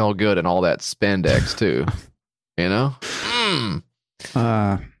smell good and all that spandex too. You know?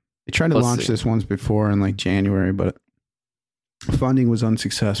 They tried to launch this once before in like January, but funding was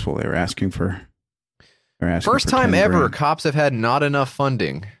unsuccessful. They were asking for first for time 10 ever grand. cops have had not enough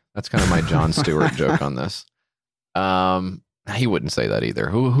funding. That's kind of my Jon Stewart joke on this. He wouldn't say that either.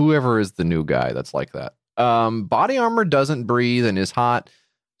 Whoever is the new guy that's like that. Body armor doesn't breathe and is hot,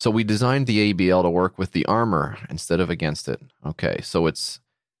 so we designed the ABL to work with the armor instead of against it. Okay, so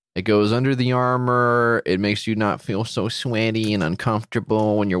it goes under the armor. It makes you not feel so sweaty and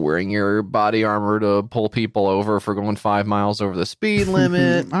uncomfortable when you're wearing your body armor to pull people over for going 5 miles over the speed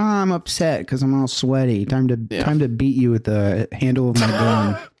limit. I'm upset because I'm all sweaty. Time to beat you with the handle of my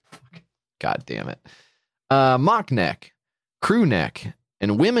gun. God damn it. Mock neck, crew neck,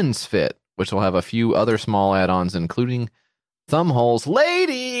 and women's fit, which will have a few other small add-ons, including thumb holes.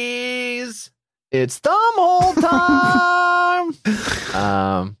 Ladies, it's thumb hole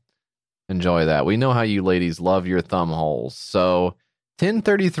time. Enjoy that. We know how you ladies love your thumb holes. So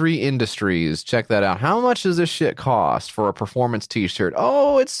 1033 Industries, check that out. How much does this shit cost for a performance t-shirt?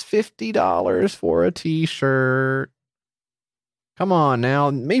 Oh, it's $50 for a t-shirt. Come on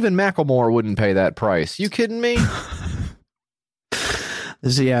now. Even Macklemore wouldn't pay that price. You kidding me?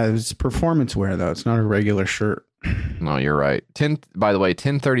 It's performance wear though. It's not a regular shirt. No, you're right. By the way,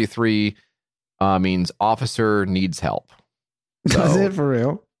 1033 means officer needs help. Does it for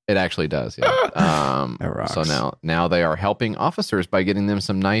real? It actually does, yeah. That rocks. So now they are helping officers by getting them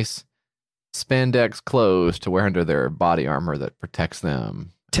some nice spandex clothes to wear under their body armor that protects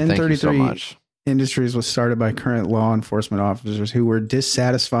them. Thank you so much. Industries was started by current law enforcement officers who were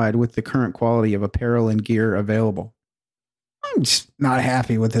dissatisfied with the current quality of apparel and gear available. I'm just not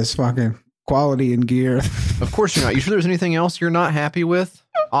happy with this fucking quality and gear. Of course you're not. You sure there's anything else you're not happy with,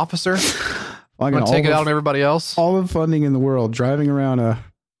 officer? I'm going to take it out on everybody else? All the funding in the world, driving around a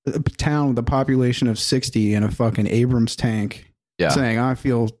town with a population of 60 in a fucking Abrams tank, saying, I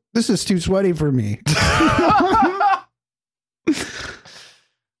feel this is too sweaty for me.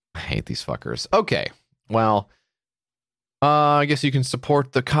 I hate these fuckers. Okay, well, I guess you can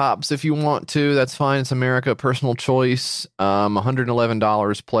support the cops if you want to. That's fine. It's America. Personal choice.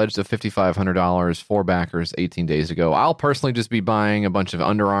 $111 pledged to $5,500. 4 backers 18 days ago. I'll personally just be buying a bunch of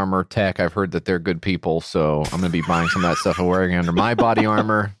Under Armour tech. I've heard that they're good people, so I'm going to be buying some of that stuff and wearing it under my body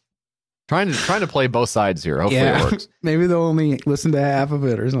armor. Trying to play both sides here. Hopefully it works. Maybe they'll only listen to half of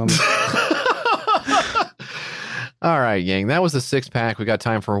it or something. All right, gang. That was the 6-pack. We got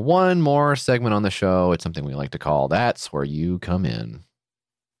time for one more segment on the show. It's something we like to call That's Where You Come In.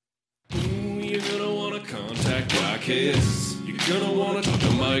 You're gonna want to contact YKS. You're gonna want to talk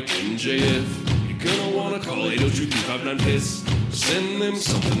to Mike and JF. You're gonna want to call 802-359-PISS. Send them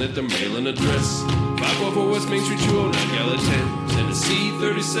something at their mailing address. 544 West Main Street, 209 Gallatin, Tennessee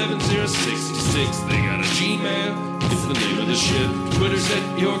 37066. They got a Gmail. It's the name of the ship. Twitter's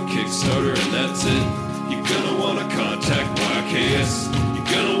at your Kickstarter, and that's it. You're gonna wanna contact YKS. You're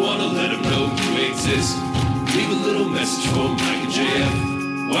gonna wanna let them know you exist. Leave a little message for Mike and JF.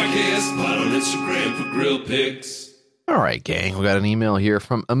 YKS Pod on Instagram for grill pics. All right, gang. We got an email here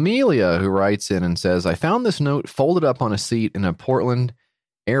from Amelia who writes in and says, I found this note folded up on a seat in a Portland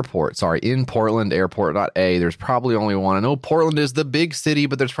airport. Sorry, in Portland airport, not A. There's probably only one. I know Portland is the big city,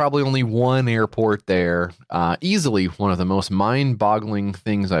 but there's probably only one airport there. Easily one of the most mind-boggling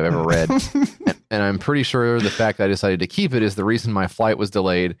things I've ever read. And I'm pretty sure the fact that I decided to keep it is the reason my flight was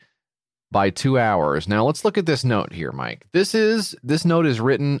delayed by 2 hours. Now let's look at this note here, Mike. This note is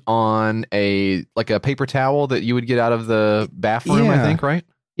written on a paper towel that you would get out of the bathroom, I think, right?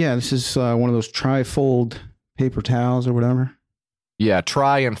 Yeah, this is one of those tri-fold paper towels or whatever. Yeah,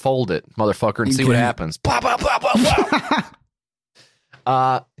 try and fold it, motherfucker, and see what happens. Blah, blah, blah, blah,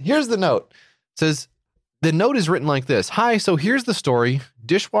 blah. Here's the note. It says, the note is written like this. Hi, so here's the story.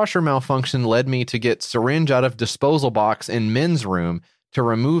 Dishwasher malfunction led me to get syringe out of disposal box in men's room to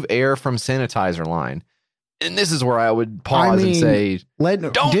remove air from sanitizer line. And this is where I would pause and say,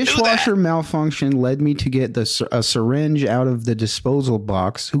 don't dishwasher do that. Malfunction led me to get a syringe out of the disposal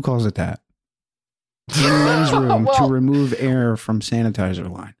box. Who calls it that? In men's room to remove air from sanitizer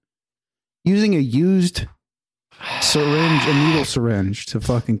line. Using a used syringe, a needle syringe to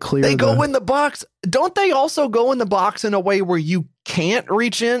fucking clear. They go in the box. Don't they also go in the box in a way where you can't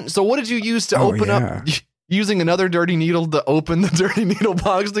reach in? So what did you use to open up? using another dirty needle to open the dirty needle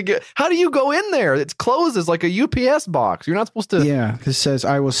box to get. How do you go in there? It closes like a UPS box. You're not supposed to. Yeah, this says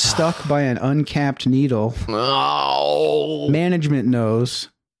I was stuck by an uncapped needle. Oh. Management knows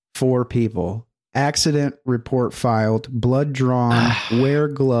 4 people. Accident report filed. Blood drawn. Wear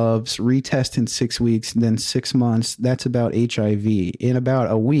gloves. Retest in 6 weeks. Then 6 months. That's about HIV. In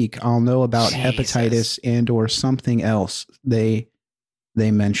about a week, I'll know about hepatitis and or something else they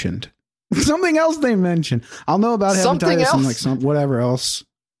mentioned. Something else they mentioned. I'll know about hepatitis and like whatever else.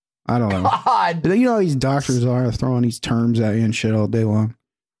 I don't know. God. You know how these doctors are throwing these terms at you and shit all day long.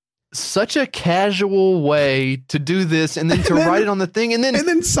 Such a casual way to do this, and then to write it on the thing, and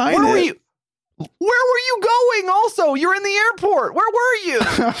then sign it. Where were you going? Also, you're in the airport. Where were you?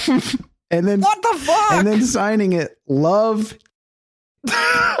 And then what the fuck? And then signing it, love.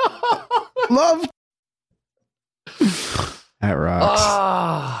 Love. That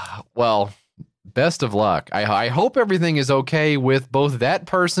rocks. Well, best of luck. I hope everything is okay with both that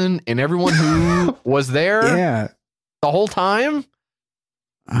person and everyone who was there. Yeah, the whole time.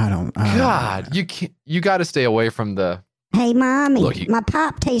 God, you got to stay away from the. Hey, Mommy, my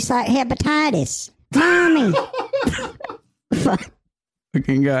pop tastes like hepatitis. Mommy.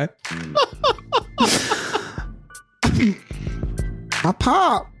 Fucking guy. My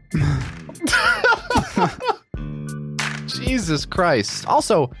pop. Jesus Christ.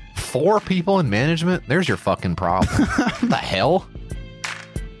 Also, 4 people in management? There's your fucking problem. What the hell?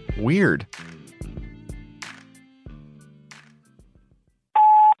 Weird.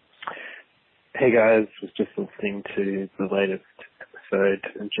 Hey guys, was just listening to the latest episode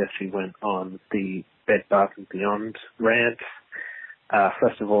and Jesse went on the Bed Bath & Beyond rant.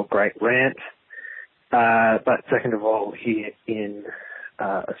 First of all, great rant. But second of all, here in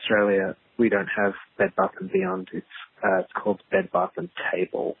Australia, we don't have Bed Bath & Beyond. It's called Bed Bath &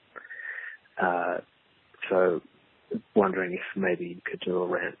 Table. So wondering if maybe you could do a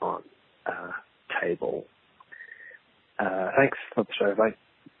rant on table. Thanks for the show. Bye.